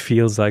just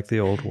feels like the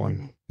old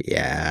one.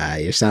 Yeah,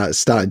 you're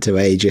starting to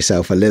age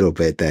yourself a little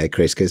bit there,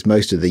 Chris, because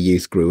most of the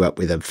youth grew up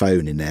with a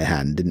phone in their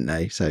hand, didn't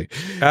they? So,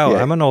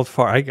 I'm an old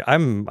fart.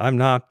 I'm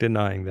not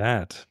denying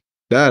that.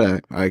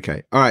 No,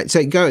 okay, all right.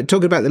 So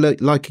talking about the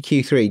Leica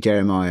Q3,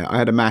 Jeremiah. I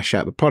had a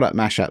product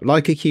mashup,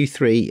 Leica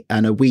Q3,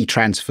 and a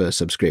WeTransfer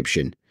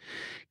subscription.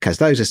 Because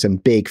those are some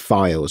big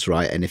files,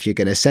 right? And if you're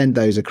going to send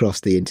those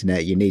across the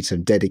internet, you need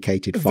some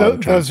dedicated file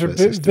transfer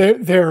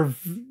system. They're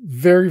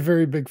very,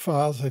 very big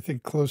files. I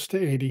think close to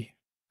 80.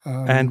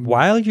 And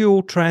while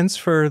you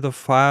transfer the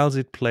files,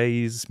 it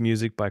plays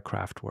music by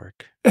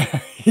Kraftwerk.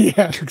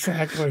 Yeah,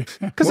 exactly.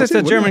 Because it's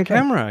a German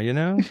camera, you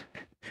know?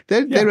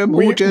 They're a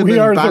more German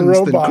bands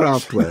than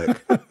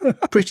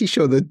Kraftwerk. Pretty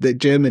sure that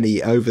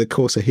Germany, over the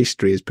course of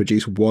history, has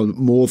produced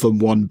more than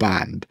one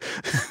band.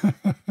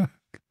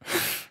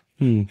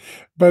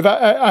 But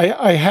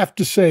I have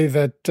to say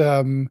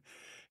that,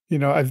 you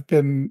know, I've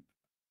been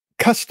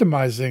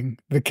customizing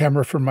the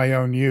camera for my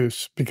own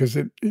use, because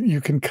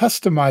you can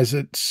customize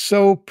it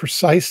so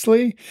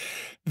precisely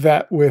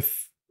that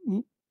with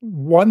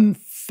one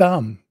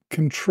thumb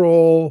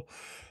control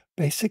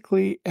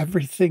basically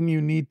everything you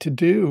need to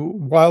do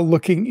while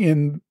looking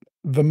in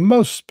the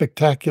most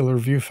spectacular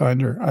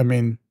viewfinder. I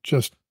mean,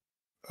 just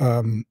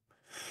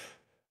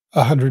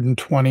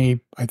 120,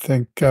 I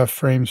think,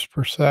 frames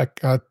per sec.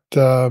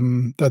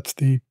 That's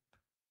the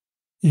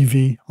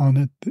EV on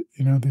it.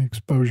 You know, the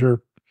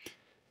exposure.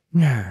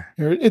 Yeah,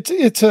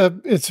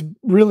 it's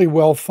really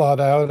well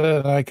thought out,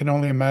 and I can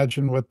only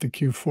imagine what the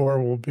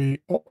Q4 will be.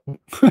 Oh.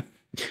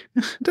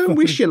 Don't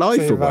wish your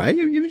life away.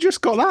 You've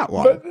just got that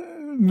one. But,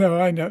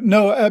 no, I know.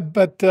 No,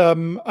 but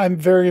I'm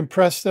very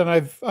impressed, and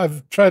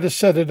I've tried to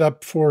set it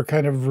up for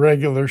kind of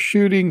regular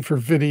shooting, for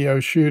video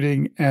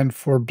shooting, and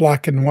for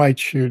black and white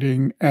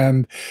shooting,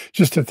 and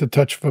just at the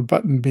touch of a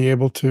button be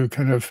able to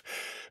kind of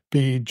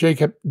be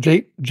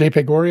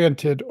JPEG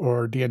oriented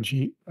or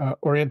DNG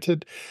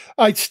oriented.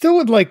 I still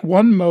would like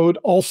one mode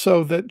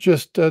also that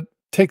just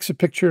takes a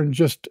picture and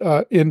just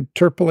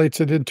interpolates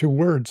it into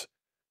words.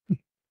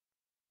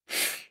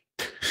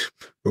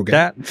 Okay.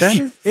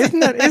 That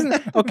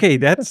isn't okay.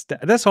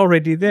 That's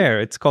already there.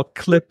 It's called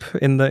clip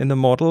in the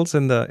models,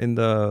 in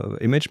the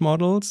image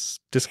models.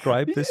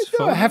 Describe this.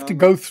 No, I have to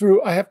go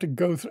through.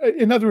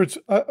 In other words,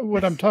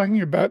 what I'm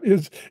talking about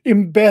is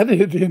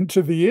embedded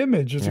into the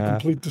image as a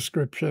complete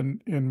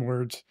description in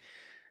words.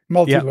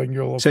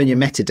 Multilingual. So in your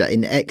metadata,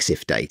 in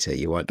EXIF data,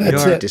 you want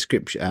a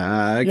description.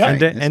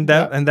 Okay. And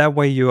that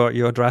way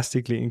you're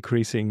drastically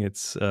increasing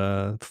its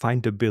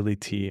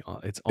findability.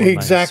 Its online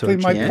exactly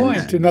search. My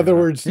point. In other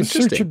words, the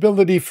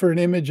searchability for an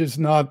image is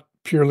not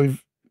purely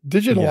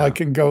digital. I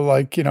can go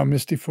like, you know,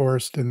 Misty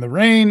Forest in the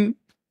rain,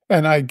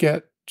 and I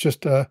get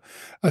just a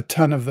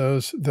ton of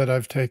those that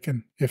I've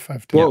taken. If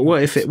I've taken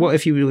what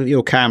if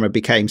your camera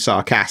became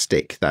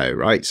sarcastic though,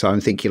 right? So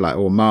I'm thinking like,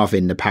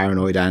 Marvin the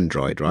paranoid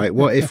android, right?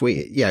 What if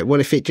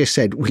it just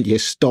said, "Will you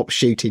stop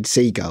shooting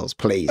seagulls,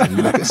 please, and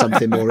look at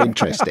something more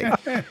interesting?"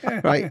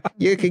 Right?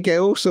 You could get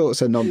all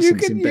sorts of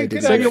nonsense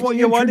embedded. So you want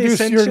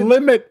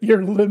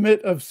your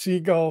limit of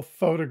seagull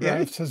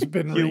photographs has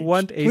been reached. You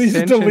want a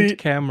sentient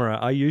camera?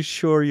 Are you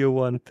sure you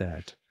want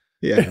that?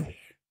 Yeah.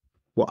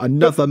 What,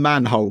 another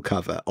manhole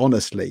cover,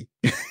 honestly.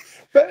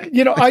 But,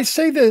 you know, I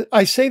say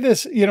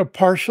this, you know,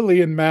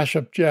 partially in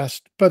mashup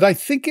jest, but I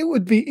think it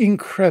would be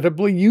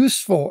incredibly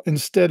useful,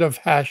 instead of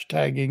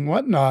hashtagging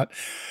whatnot,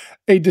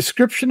 a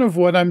description of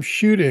what I'm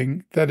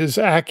shooting that is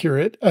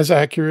accurate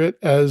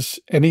as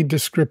any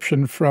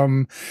description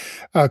from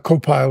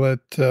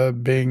Copilot,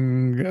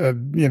 Bing,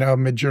 you know,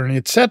 Midjourney,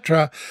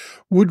 etc.,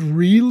 would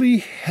really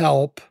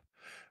help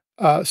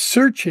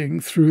searching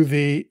through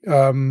the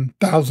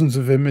thousands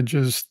of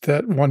images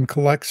that one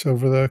collects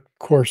over the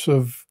course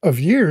of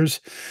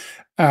years.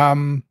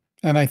 And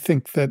I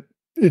think that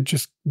it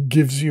just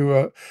gives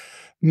you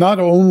not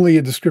only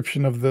a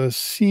description of the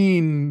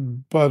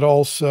scene, but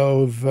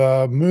also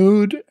the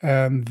mood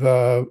and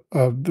the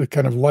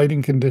kind of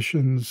lighting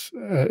conditions,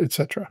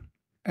 etc.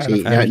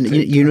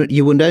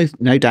 You will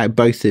no doubt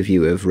both of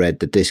you have read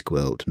the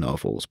Discworld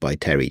novels by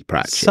Terry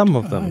Pratchett. Some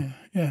of them.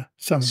 Yeah,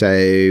 some.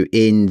 So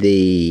in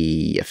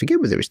I forget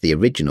whether it's the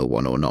original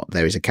one or not,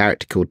 there is a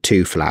character called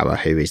Two Flower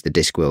who is the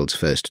Discworld's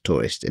first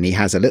tourist, and he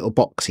has a little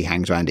box he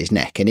hangs around his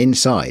neck, and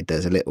inside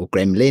there's a little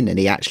gremlin, and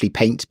he actually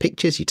paints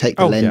pictures. You take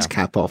the lens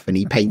cap off and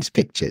he paints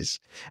pictures,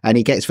 and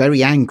he gets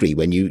very angry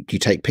when you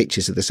take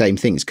pictures of the same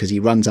things because he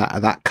runs out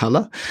of that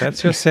color.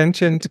 That's your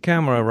sentient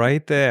camera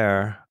right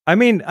there. I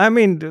mean,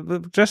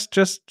 just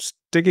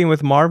sticking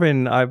with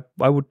Marvin, I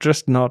would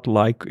just not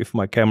like if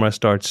my camera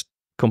starts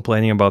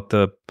complaining about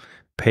the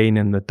pain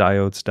in the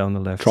diodes down the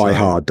left Try side.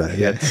 hard, though.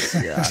 Yes.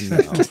 Yeah,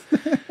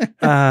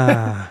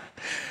 I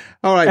know.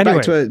 All right,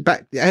 anyway.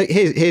 back.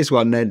 Here's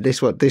one. Then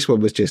this one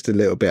was just a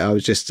little bit. I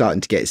was just starting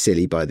to get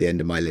silly by the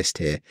end of my list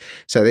here.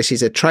 So this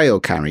is a trail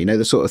camera. You know,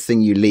 the sort of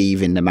thing you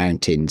leave in the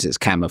mountains. It's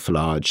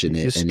camouflage and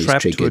it's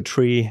strapped to a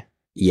tree.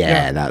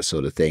 Yeah, that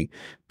sort of thing.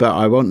 But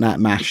I want that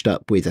mashed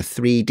up with a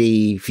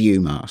 3D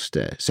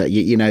Viewmaster. So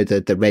you know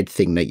the red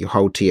thing that you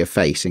hold to your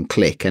face and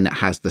click, and it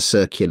has the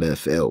circular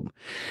film.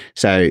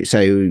 So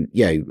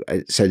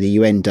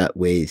you end up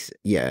with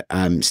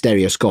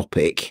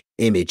stereoscopic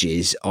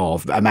images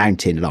of a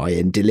mountain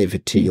lion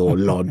delivered to your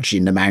lodge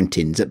in the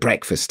mountains at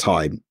breakfast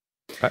time.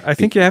 I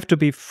think you have to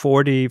be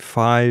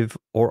 45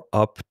 or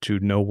up to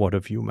know what a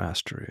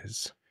Viewmaster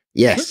is.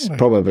 Yes, certainly.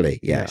 Probably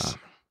yes. Yeah.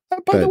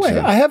 By the way,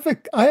 I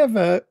have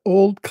a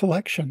old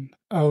collection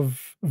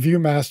of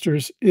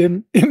Viewmasters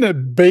in a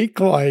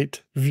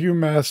Bakelite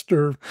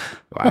Viewmaster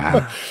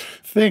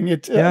thing.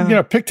 It's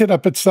picked it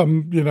up at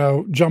some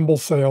jumble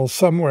sale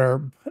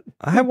somewhere.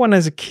 I had one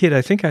as a kid.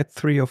 I think I had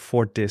 3 or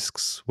 4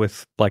 discs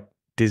with like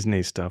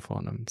Disney stuff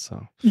on them.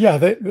 So yeah,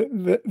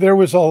 there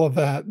was all of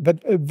that.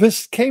 But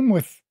this came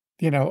with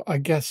I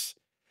guess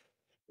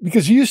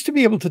because you used to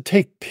be able to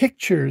take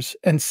pictures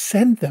and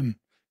send them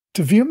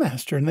to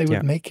Viewmaster, and they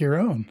would make your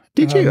own.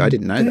 Did you? I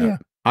didn't know that. Yeah.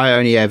 I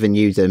only ever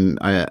knew them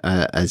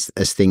as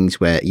things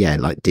where,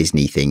 like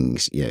Disney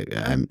things,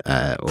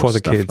 or for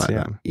the kids,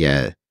 like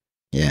that.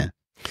 Yeah.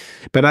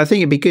 But I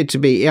think it'd be good to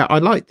be. I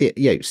like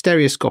the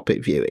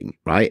stereoscopic viewing,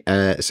 right?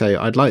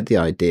 So I'd like the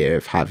idea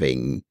of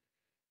having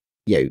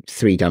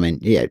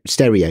 3-dimensional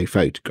stereo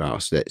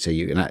photographs so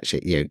you can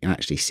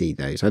actually see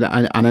those.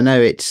 And I know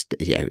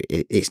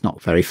it's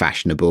not very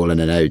fashionable, and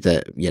I know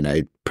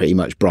that pretty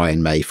much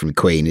Brian May from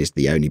Queen is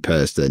the only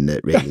person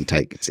that really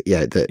takes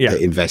that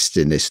invests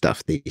in this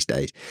stuff these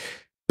days.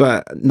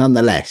 But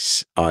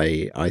nonetheless,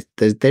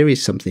 there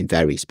is something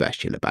very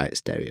special about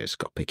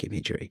stereoscopic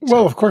imagery. So.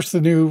 Well, of course,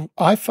 the new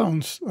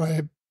iPhones.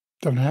 I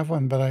don't have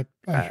one, but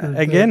I heard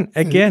again,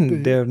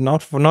 they're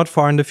not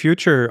far in the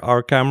future.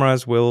 Our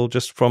cameras will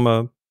just from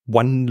a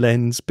one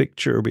lens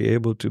picture be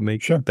able to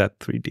make that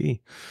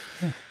 3D.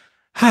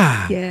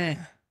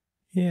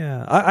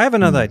 Yeah. I have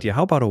another idea.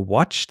 How about a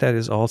watch that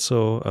is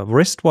also a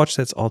wristwatch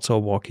that's also a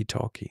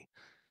walkie-talkie?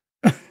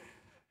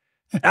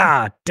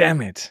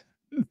 Damn it!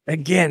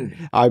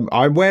 Again,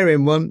 I'm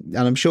wearing one,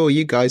 and I'm sure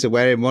you guys are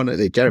wearing one.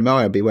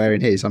 Jeremiah will be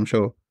wearing his, I'm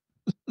sure.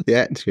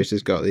 Yeah, Chris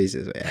has got these.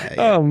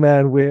 Oh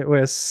man,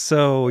 we're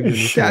so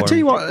uniform. I'll tell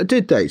you what I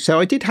did though. So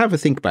I did have a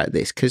think about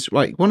this because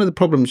one of the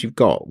problems you've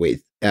got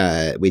with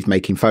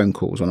making phone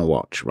calls on a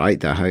watch, right?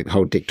 The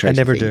whole Dick Tracy I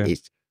never thing do.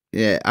 Is,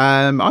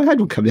 I had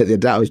one come the other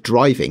day. I was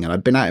driving and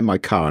I'd been out in my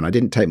car and I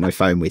didn't take my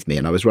phone with me,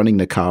 and I was running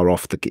the car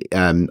off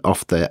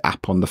the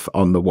app on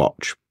the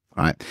watch,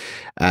 right?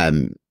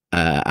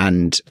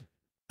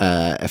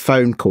 A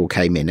phone call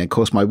came in, and of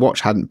course my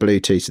watch hadn't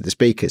Bluetooth to the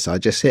speaker, so I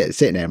just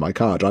sitting there in my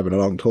car driving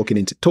along, talking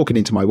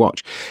into my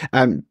watch.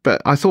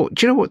 But I thought,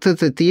 do you know what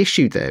the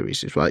issue there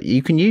is? Right,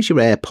 you can use your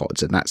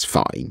AirPods, and that's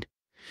fine.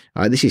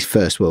 This is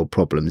first world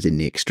problems in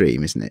the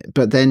extreme, isn't it?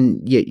 But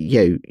then,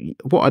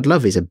 what I'd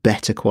love is a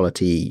better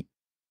quality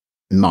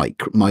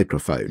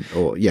microphone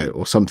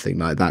or something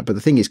like that. But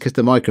the thing is, because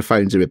the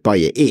microphones are by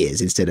your ears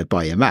instead of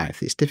by your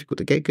mouth, it's difficult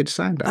to get good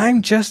sound out.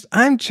 I'm just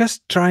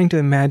trying to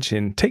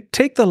imagine.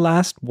 Take the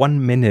last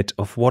 1 minute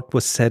of what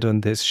was said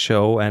on this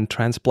show and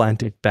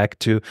transplant it back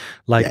to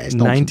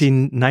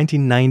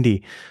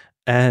 1990,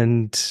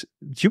 and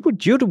you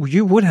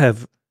would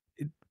have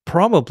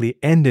probably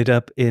ended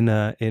up in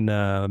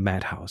a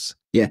madhouse.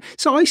 Yeah,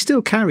 so I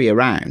still carry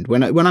around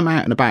when I'm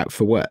out and about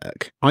for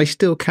work. I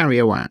still carry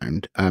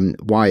around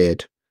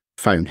wired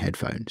phone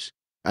headphones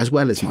as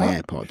well as my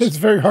AirPods. It's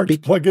very hard to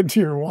plug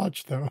into your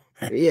watch, though.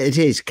 Yeah, it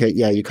is.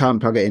 Yeah, you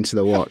can't plug it into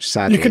the watch.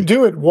 Sadly, you can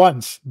do it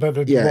once, but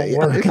it won't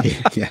work.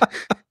 Yeah.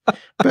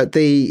 But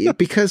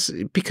because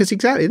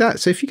exactly that.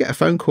 So if you get a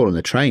phone call on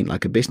a train,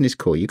 like a business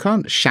call, you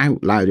can't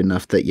shout loud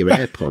enough that your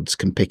AirPods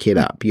can pick it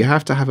up. You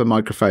have to have a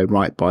microphone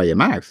right by your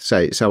mouth.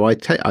 So I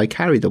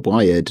carry the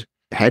wired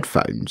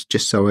headphones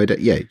just so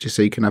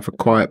you can have a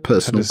quiet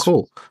personal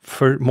call.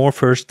 More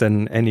first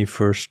than any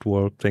first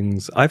world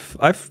things.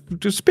 I've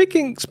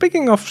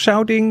speaking of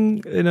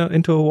shouting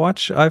into a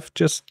watch. I've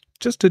just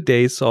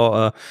today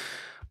saw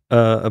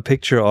a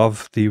picture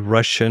of the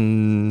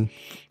Russian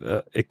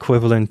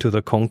equivalent to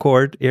the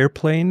Concorde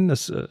airplane,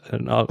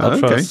 an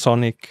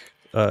ultrasonic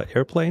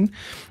airplane,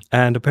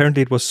 and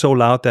apparently it was so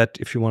loud that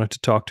if you wanted to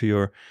talk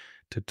to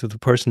the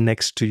person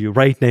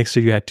right next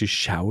to you, had to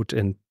shout,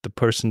 and the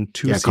person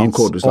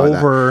seats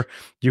over, like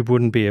you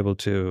wouldn't be able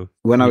to.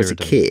 When I was a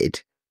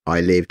kid,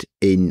 I lived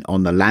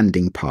on the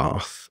landing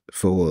path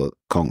for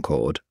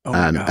Concorde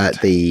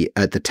at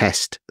the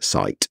test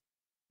site.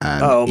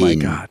 My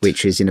God!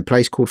 Which is in a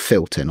place called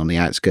Filton on the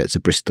outskirts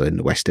of Bristol in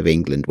the west of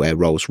England, where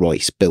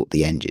Rolls-Royce built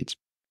the engines.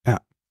 Yeah.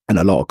 And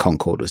a lot of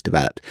Concorde was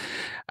developed.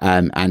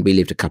 And we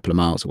lived a couple of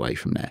miles away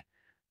from there.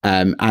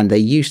 And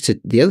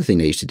the other thing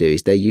they used to do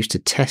is they used to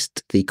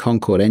test the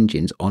Concorde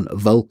engines on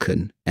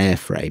Vulcan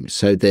airframes.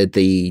 So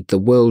the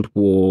World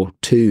War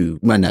II,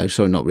 well, no,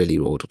 sorry, not really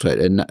World War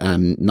II,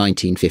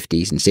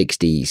 1950s and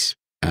 60s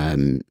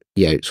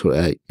sort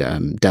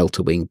of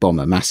delta wing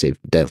bomber, massive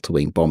delta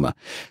wing bomber.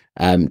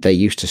 They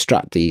used to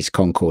strap these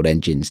Concorde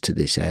engines to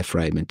this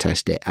airframe and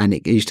test it, and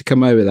it used to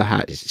come over the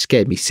hatch. It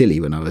scared me silly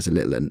when I was a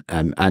little,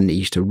 and it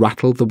used to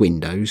rattle the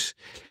windows,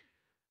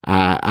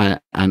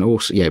 and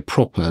also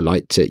proper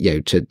like do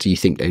you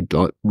think they'd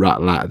like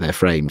rattle out of their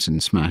frames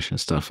and smash and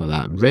stuff like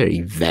that?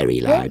 Very,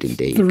 very loud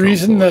indeed. The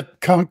reason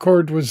that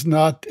Concorde was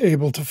not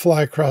able to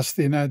fly across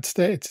the United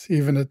States,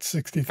 even at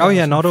 60,000. Oh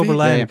yeah, not over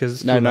land,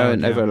 because no,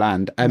 over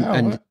land.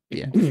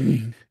 Yeah.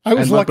 I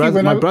was lucky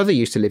when my brother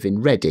used to live in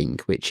Reading,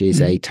 which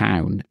is a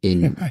town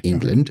in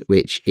England,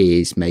 which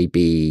is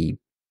maybe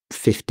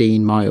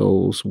 15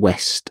 miles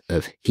west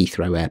of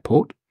Heathrow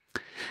Airport.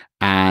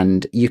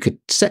 And you could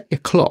set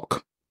your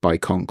clock by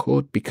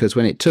Concorde, because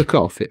when it took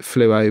off, it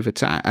flew over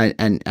to,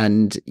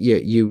 and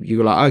you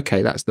were like,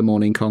 okay, that's the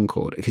morning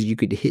Concorde, because you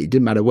could hear, it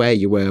didn't matter where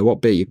you were, what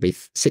bit, you could be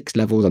 6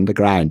 levels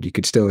underground, you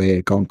could still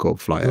hear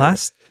Concorde fly over.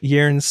 Last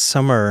year in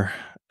summer,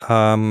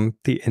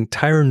 the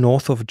entire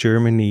north of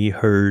Germany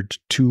heard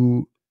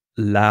 2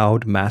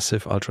 loud,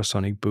 massive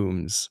ultrasonic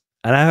booms.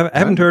 And I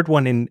haven't heard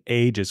one in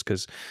ages,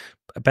 because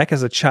back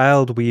as a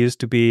child, we used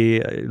to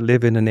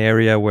live in an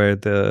area where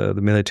the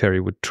military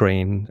would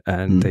train,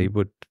 and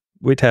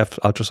we'd have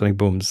ultrasonic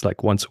booms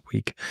like once a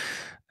week.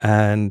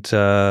 And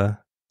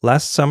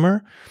last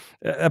summer,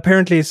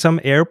 apparently some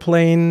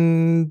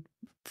airplane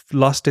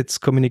lost its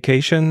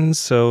communication,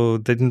 so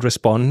they didn't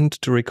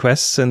respond to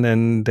requests, and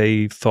then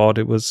they thought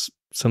it was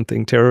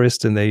something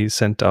terrorist, and they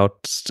sent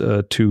out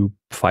 2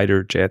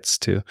 fighter jets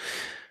to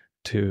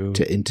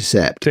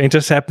intercept.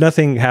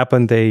 Nothing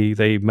happened.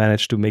 They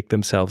managed to make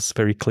themselves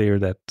very clear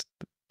that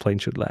the plane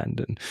should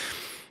land, and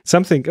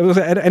something.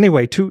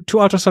 Anyway, two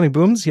ultrasonic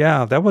booms.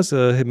 Yeah, that was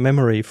a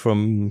memory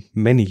from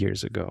many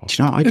years ago.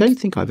 I don't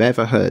think I've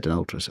ever heard an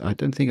ultrasound. I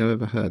don't think I've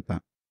ever heard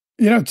that.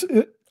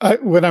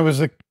 When I was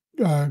a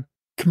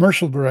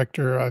commercial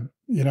director, I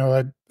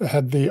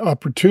had the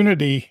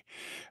opportunity.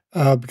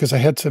 Because I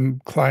had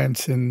some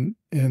clients in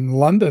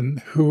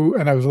London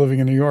and I was living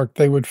in New York,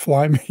 they would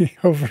fly me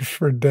over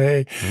for a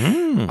day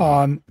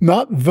on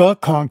not the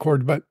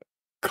Concorde, but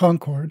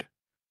Concorde.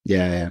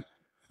 Yeah.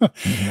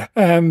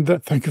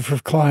 And thank you for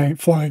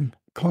flying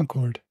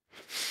Concorde.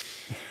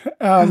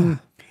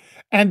 And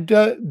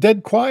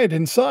dead quiet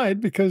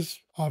inside, because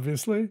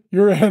obviously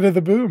you're ahead of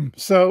the boom.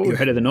 So you're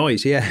ahead of the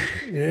noise, yeah.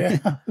 Yeah.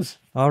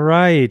 All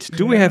right.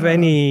 Do we have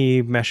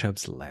any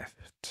mashups left?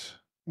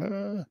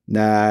 No,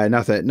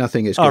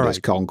 nothing as good as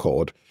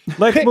Concorde.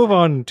 Let's move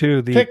on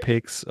to the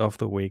picks of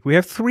the week. We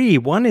have 3.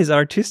 1 is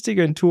artistic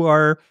and 2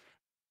 are,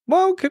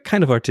 well,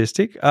 kind of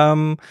artistic.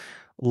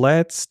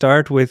 Let's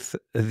start with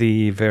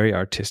the very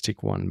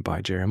artistic one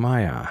by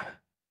Jeremiah.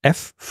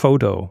 F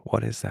Photo.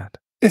 What is that?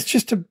 It's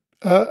just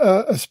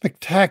a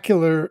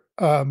spectacular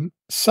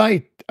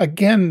site,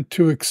 again,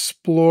 to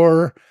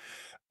explore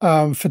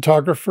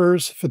photography,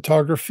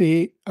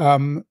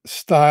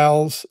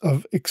 styles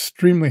of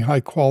extremely high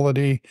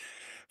quality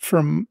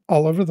from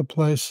all over the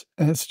place.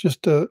 And it's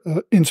just a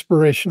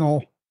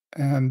inspirational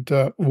and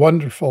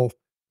wonderful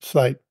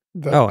site.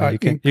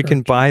 That you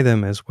can buy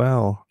them as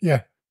well.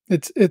 Yeah.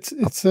 It's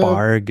a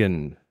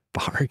bargain.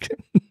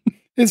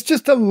 It's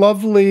just a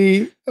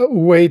lovely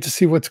way to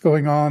see what's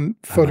going on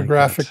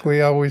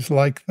photographically. I always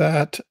like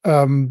that.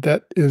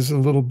 That is a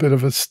little bit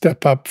of a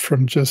step up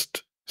from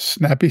just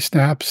snappy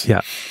snaps.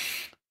 Yeah.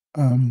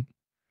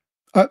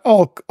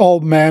 All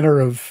manner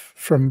of,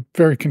 from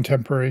very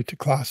contemporary to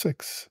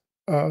classics.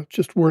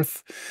 Just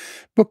worth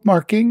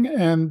bookmarking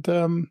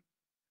and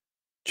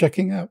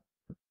checking out.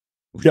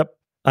 Yep.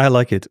 I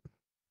like it.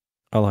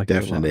 I like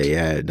definitely, it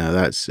a lot. Yeah. No,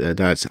 that's.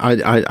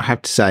 I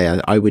have to say,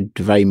 I would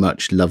very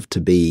much love to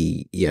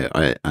be,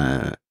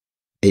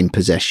 in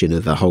possession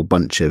of a whole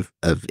bunch of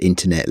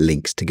internet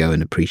links to go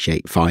and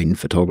appreciate fine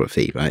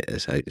photography, right?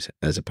 As opposed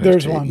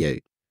There's to one. Yeah.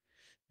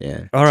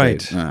 All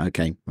right.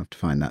 Okay, I'll have to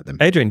find that then.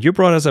 Adrian, you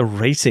brought us a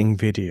racing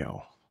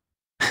video.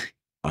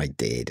 I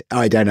did.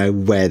 I don't know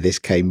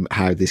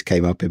how this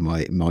came up in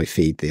my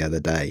feed the other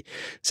day.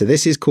 So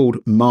this is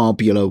called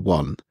Marbula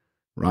 1,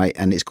 right?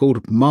 And it's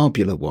called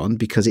Marbula 1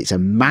 because it's a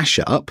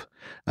mashup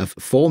of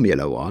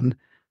Formula 1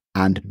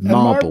 and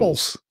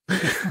marbles.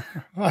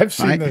 I've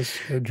seen this,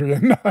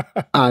 Adrian.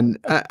 And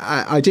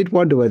I did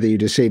wonder whether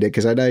you'd have seen it,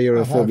 because I know you're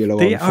a Formula 1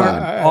 fan. They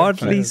are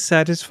oddly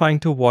satisfying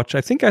to watch.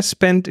 I think I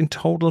spent in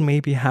total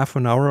maybe half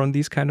an hour on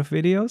these kind of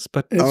videos.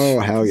 But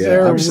hell yeah,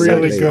 they're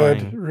absolutely. really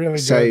good, really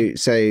good.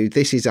 So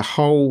this is a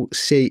whole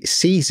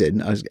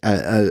season of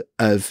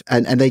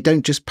and they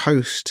don't just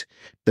post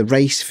the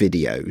race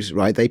videos,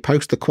 right? They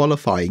post the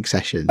qualifying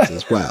sessions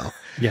as well.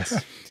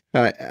 Yes.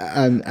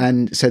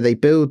 And so they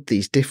build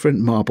these different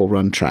marble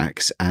run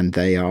tracks, and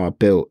they are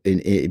built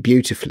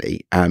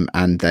beautifully.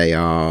 And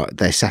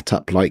they're set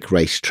up like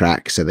race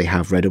tracks, so they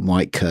have red and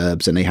white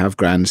curbs, and they have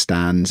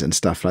grandstands and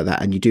stuff like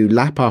that. And you do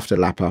lap after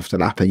lap after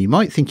lap, and you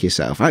might think to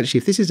yourself, actually,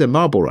 if this is a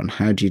marble run,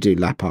 how do you do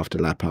lap after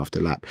lap after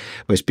lap?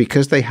 Well, it's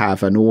because they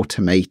have an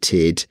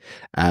automated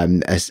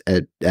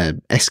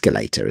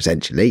escalator,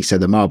 essentially. So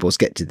the marbles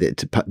get to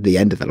the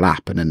end of the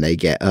lap, and then they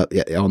get up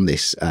on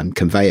this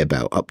conveyor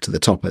belt up to the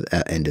top of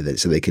the end of it,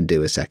 so they can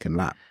do a second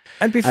lap.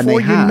 And before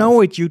you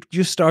know it,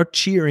 you start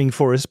cheering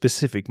for a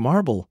specific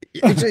marble.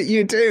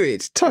 You do.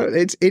 It's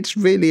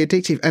really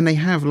addictive. And they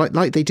have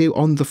like they do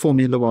on the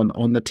Formula One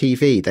on the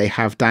TV. They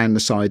have down the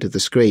side of the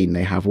screen.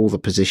 They have all the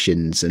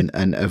positions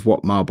and of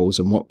what marbles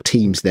and what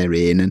teams they're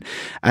in.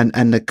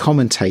 And the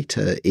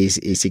commentator is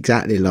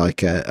exactly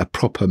like a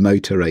proper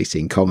motor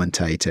racing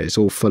commentator. It's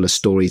all full of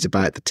stories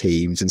about the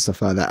teams and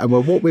stuff like that.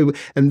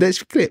 And let's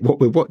be clear, what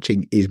we're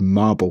watching is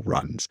marble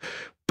runs.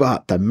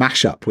 But the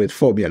mashup with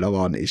Formula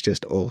One is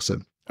just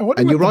awesome.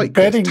 And you're right,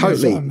 Chris,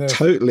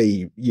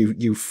 totally.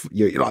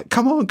 You're like,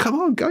 come on,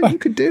 go! You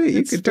can do it.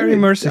 It's very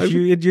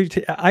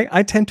immersive.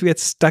 I tend to get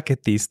stuck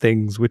at these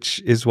things, which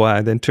is why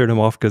I then turn them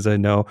off, because I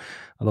know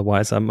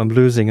otherwise I'm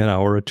losing an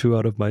hour or two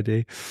out of my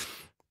day.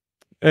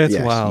 It's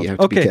wild. You have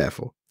to be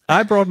careful.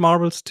 I brought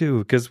marbles too,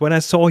 because when I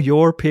saw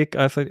your pick,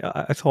 I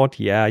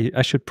thought,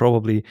 I should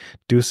probably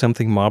do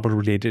something marble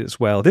related as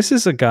well. This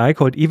is a guy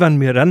called Ivan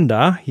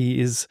Miranda.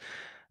 He is,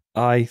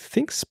 I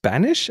think,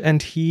 Spanish,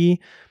 and he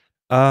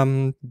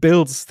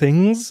builds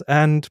things.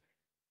 And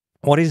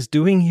what he's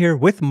doing here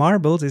with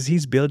marbles is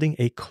he's building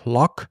a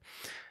clock,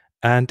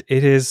 and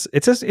it's a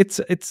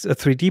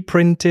 3D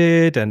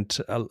printed and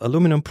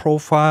aluminum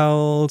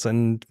profiles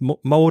and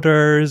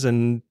motors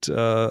and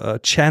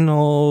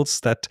channels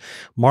that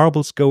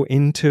marbles go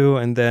into,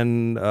 and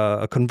then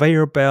a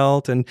conveyor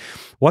belt. And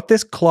what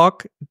this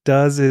clock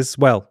does is,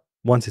 well,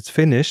 once it's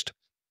finished,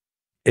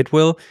 it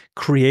will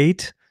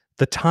create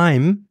the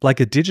time like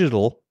a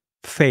digital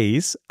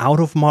phase out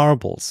of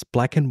marbles,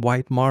 black and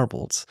white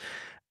marbles.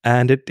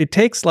 And it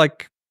takes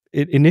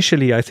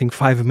initially, I think,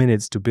 5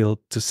 minutes to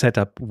set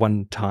up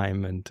one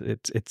time.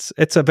 And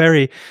it's a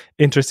very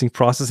interesting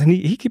process. And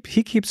he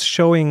keeps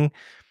showing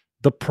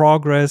the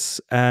progress.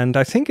 And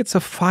I think it's a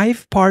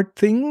 5-part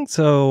thing.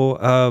 So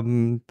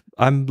I'm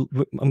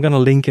going to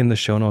link in the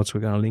show notes.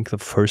 We're going to link the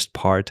first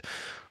part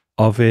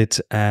of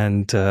it.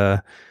 And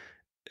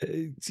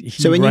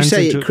so when you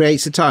say it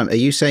creates the time, are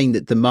you saying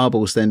that the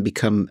marbles then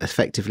become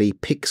effectively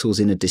pixels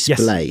in a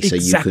display? Yes,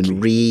 exactly. So you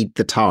can read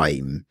the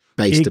time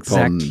based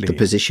upon the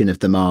position of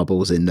the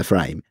marbles in the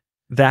frame?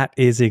 That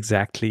is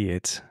exactly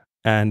it.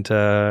 And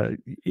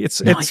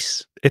it's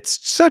nice. It's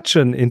such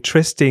an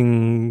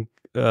interesting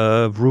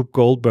Rube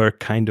Goldberg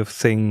kind of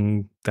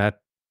thing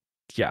that,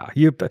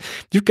 you've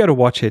got to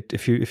watch it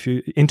if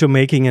you're into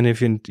making, and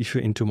if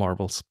you're into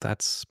marbles.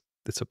 It's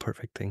a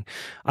perfect thing.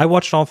 I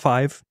watched all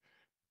 5.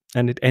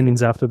 And it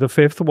ends after the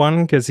 5th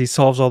one, because he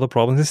solves all the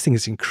problems. This thing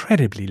is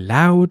incredibly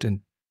loud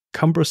and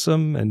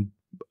cumbersome, and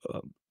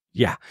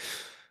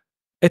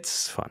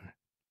it's fun.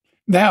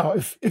 Now,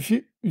 if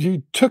you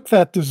took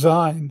that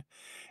design,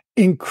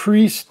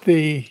 increased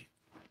the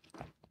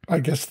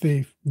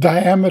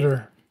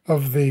diameter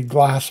of the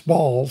glass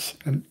balls,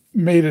 and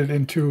made it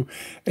into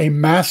a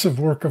massive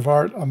work of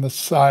art on the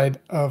side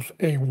of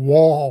a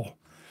wall.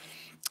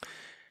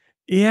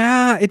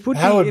 Yeah, it would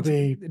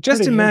be.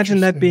 Just imagine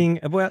that being,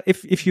 well,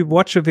 if you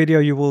watch a video,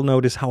 you will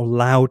notice how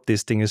loud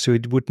this thing is. So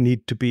it would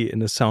need to be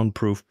in a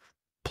soundproof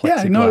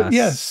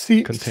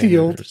plexiglass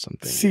container or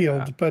something.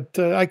 Sealed. Yeah. But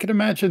I can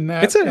imagine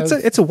that.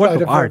 It's a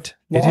work of art.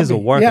 It is a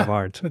work of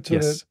art.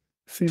 Yes,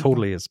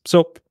 totally is.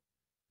 So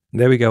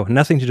there we go.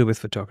 Nothing to do with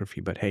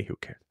photography, but hey, who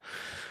cares?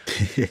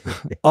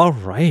 All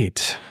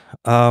right.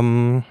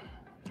 The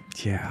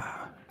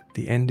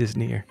end is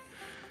near.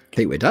 I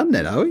think we're done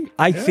then, are we?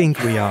 I think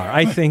we are.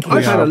 I've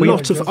had a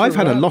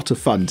lot of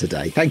fun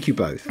today. Thank you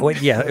both. Well,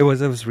 it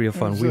was real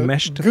fun. We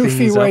meshed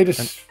goofy things way up.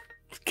 To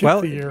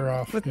kick the year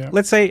off.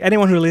 Let's say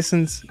anyone who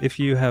listens, if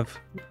you have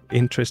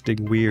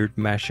interesting, weird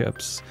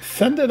mashups,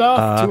 send it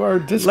off to our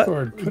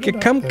Discord.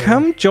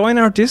 Come join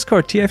our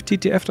Discord,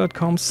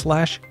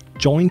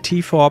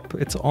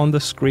 tfttf.com/jointfop. It's on the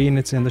screen.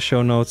 It's in the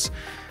show notes.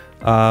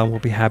 We'll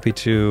be happy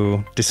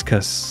to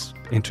discuss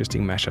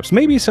interesting mashups.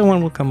 Maybe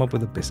someone will come up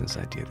with a business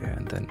idea there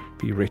and then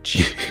be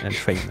rich and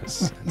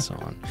famous and so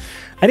on.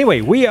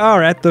 Anyway, we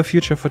are at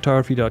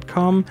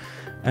thefuturephotography.com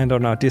and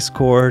on our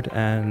Discord,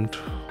 and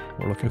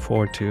we're looking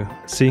forward to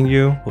seeing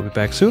you. We'll be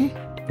back soon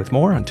with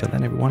more. Until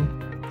then,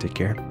 everyone, take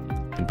care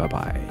and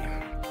bye-bye.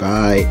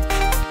 Bye.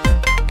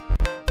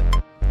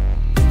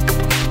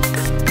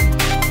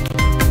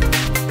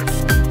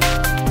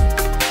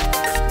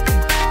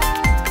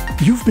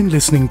 You've been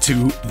listening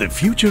to The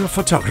Future of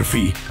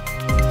Photography.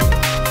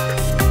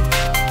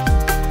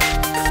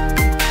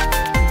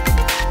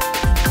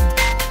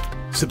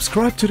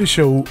 Subscribe to the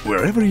show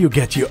wherever you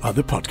get your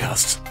other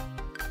podcasts.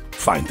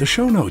 Find the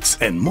show notes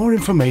and more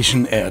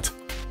information at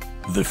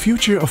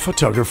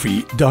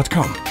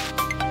thefutureofphotography.com.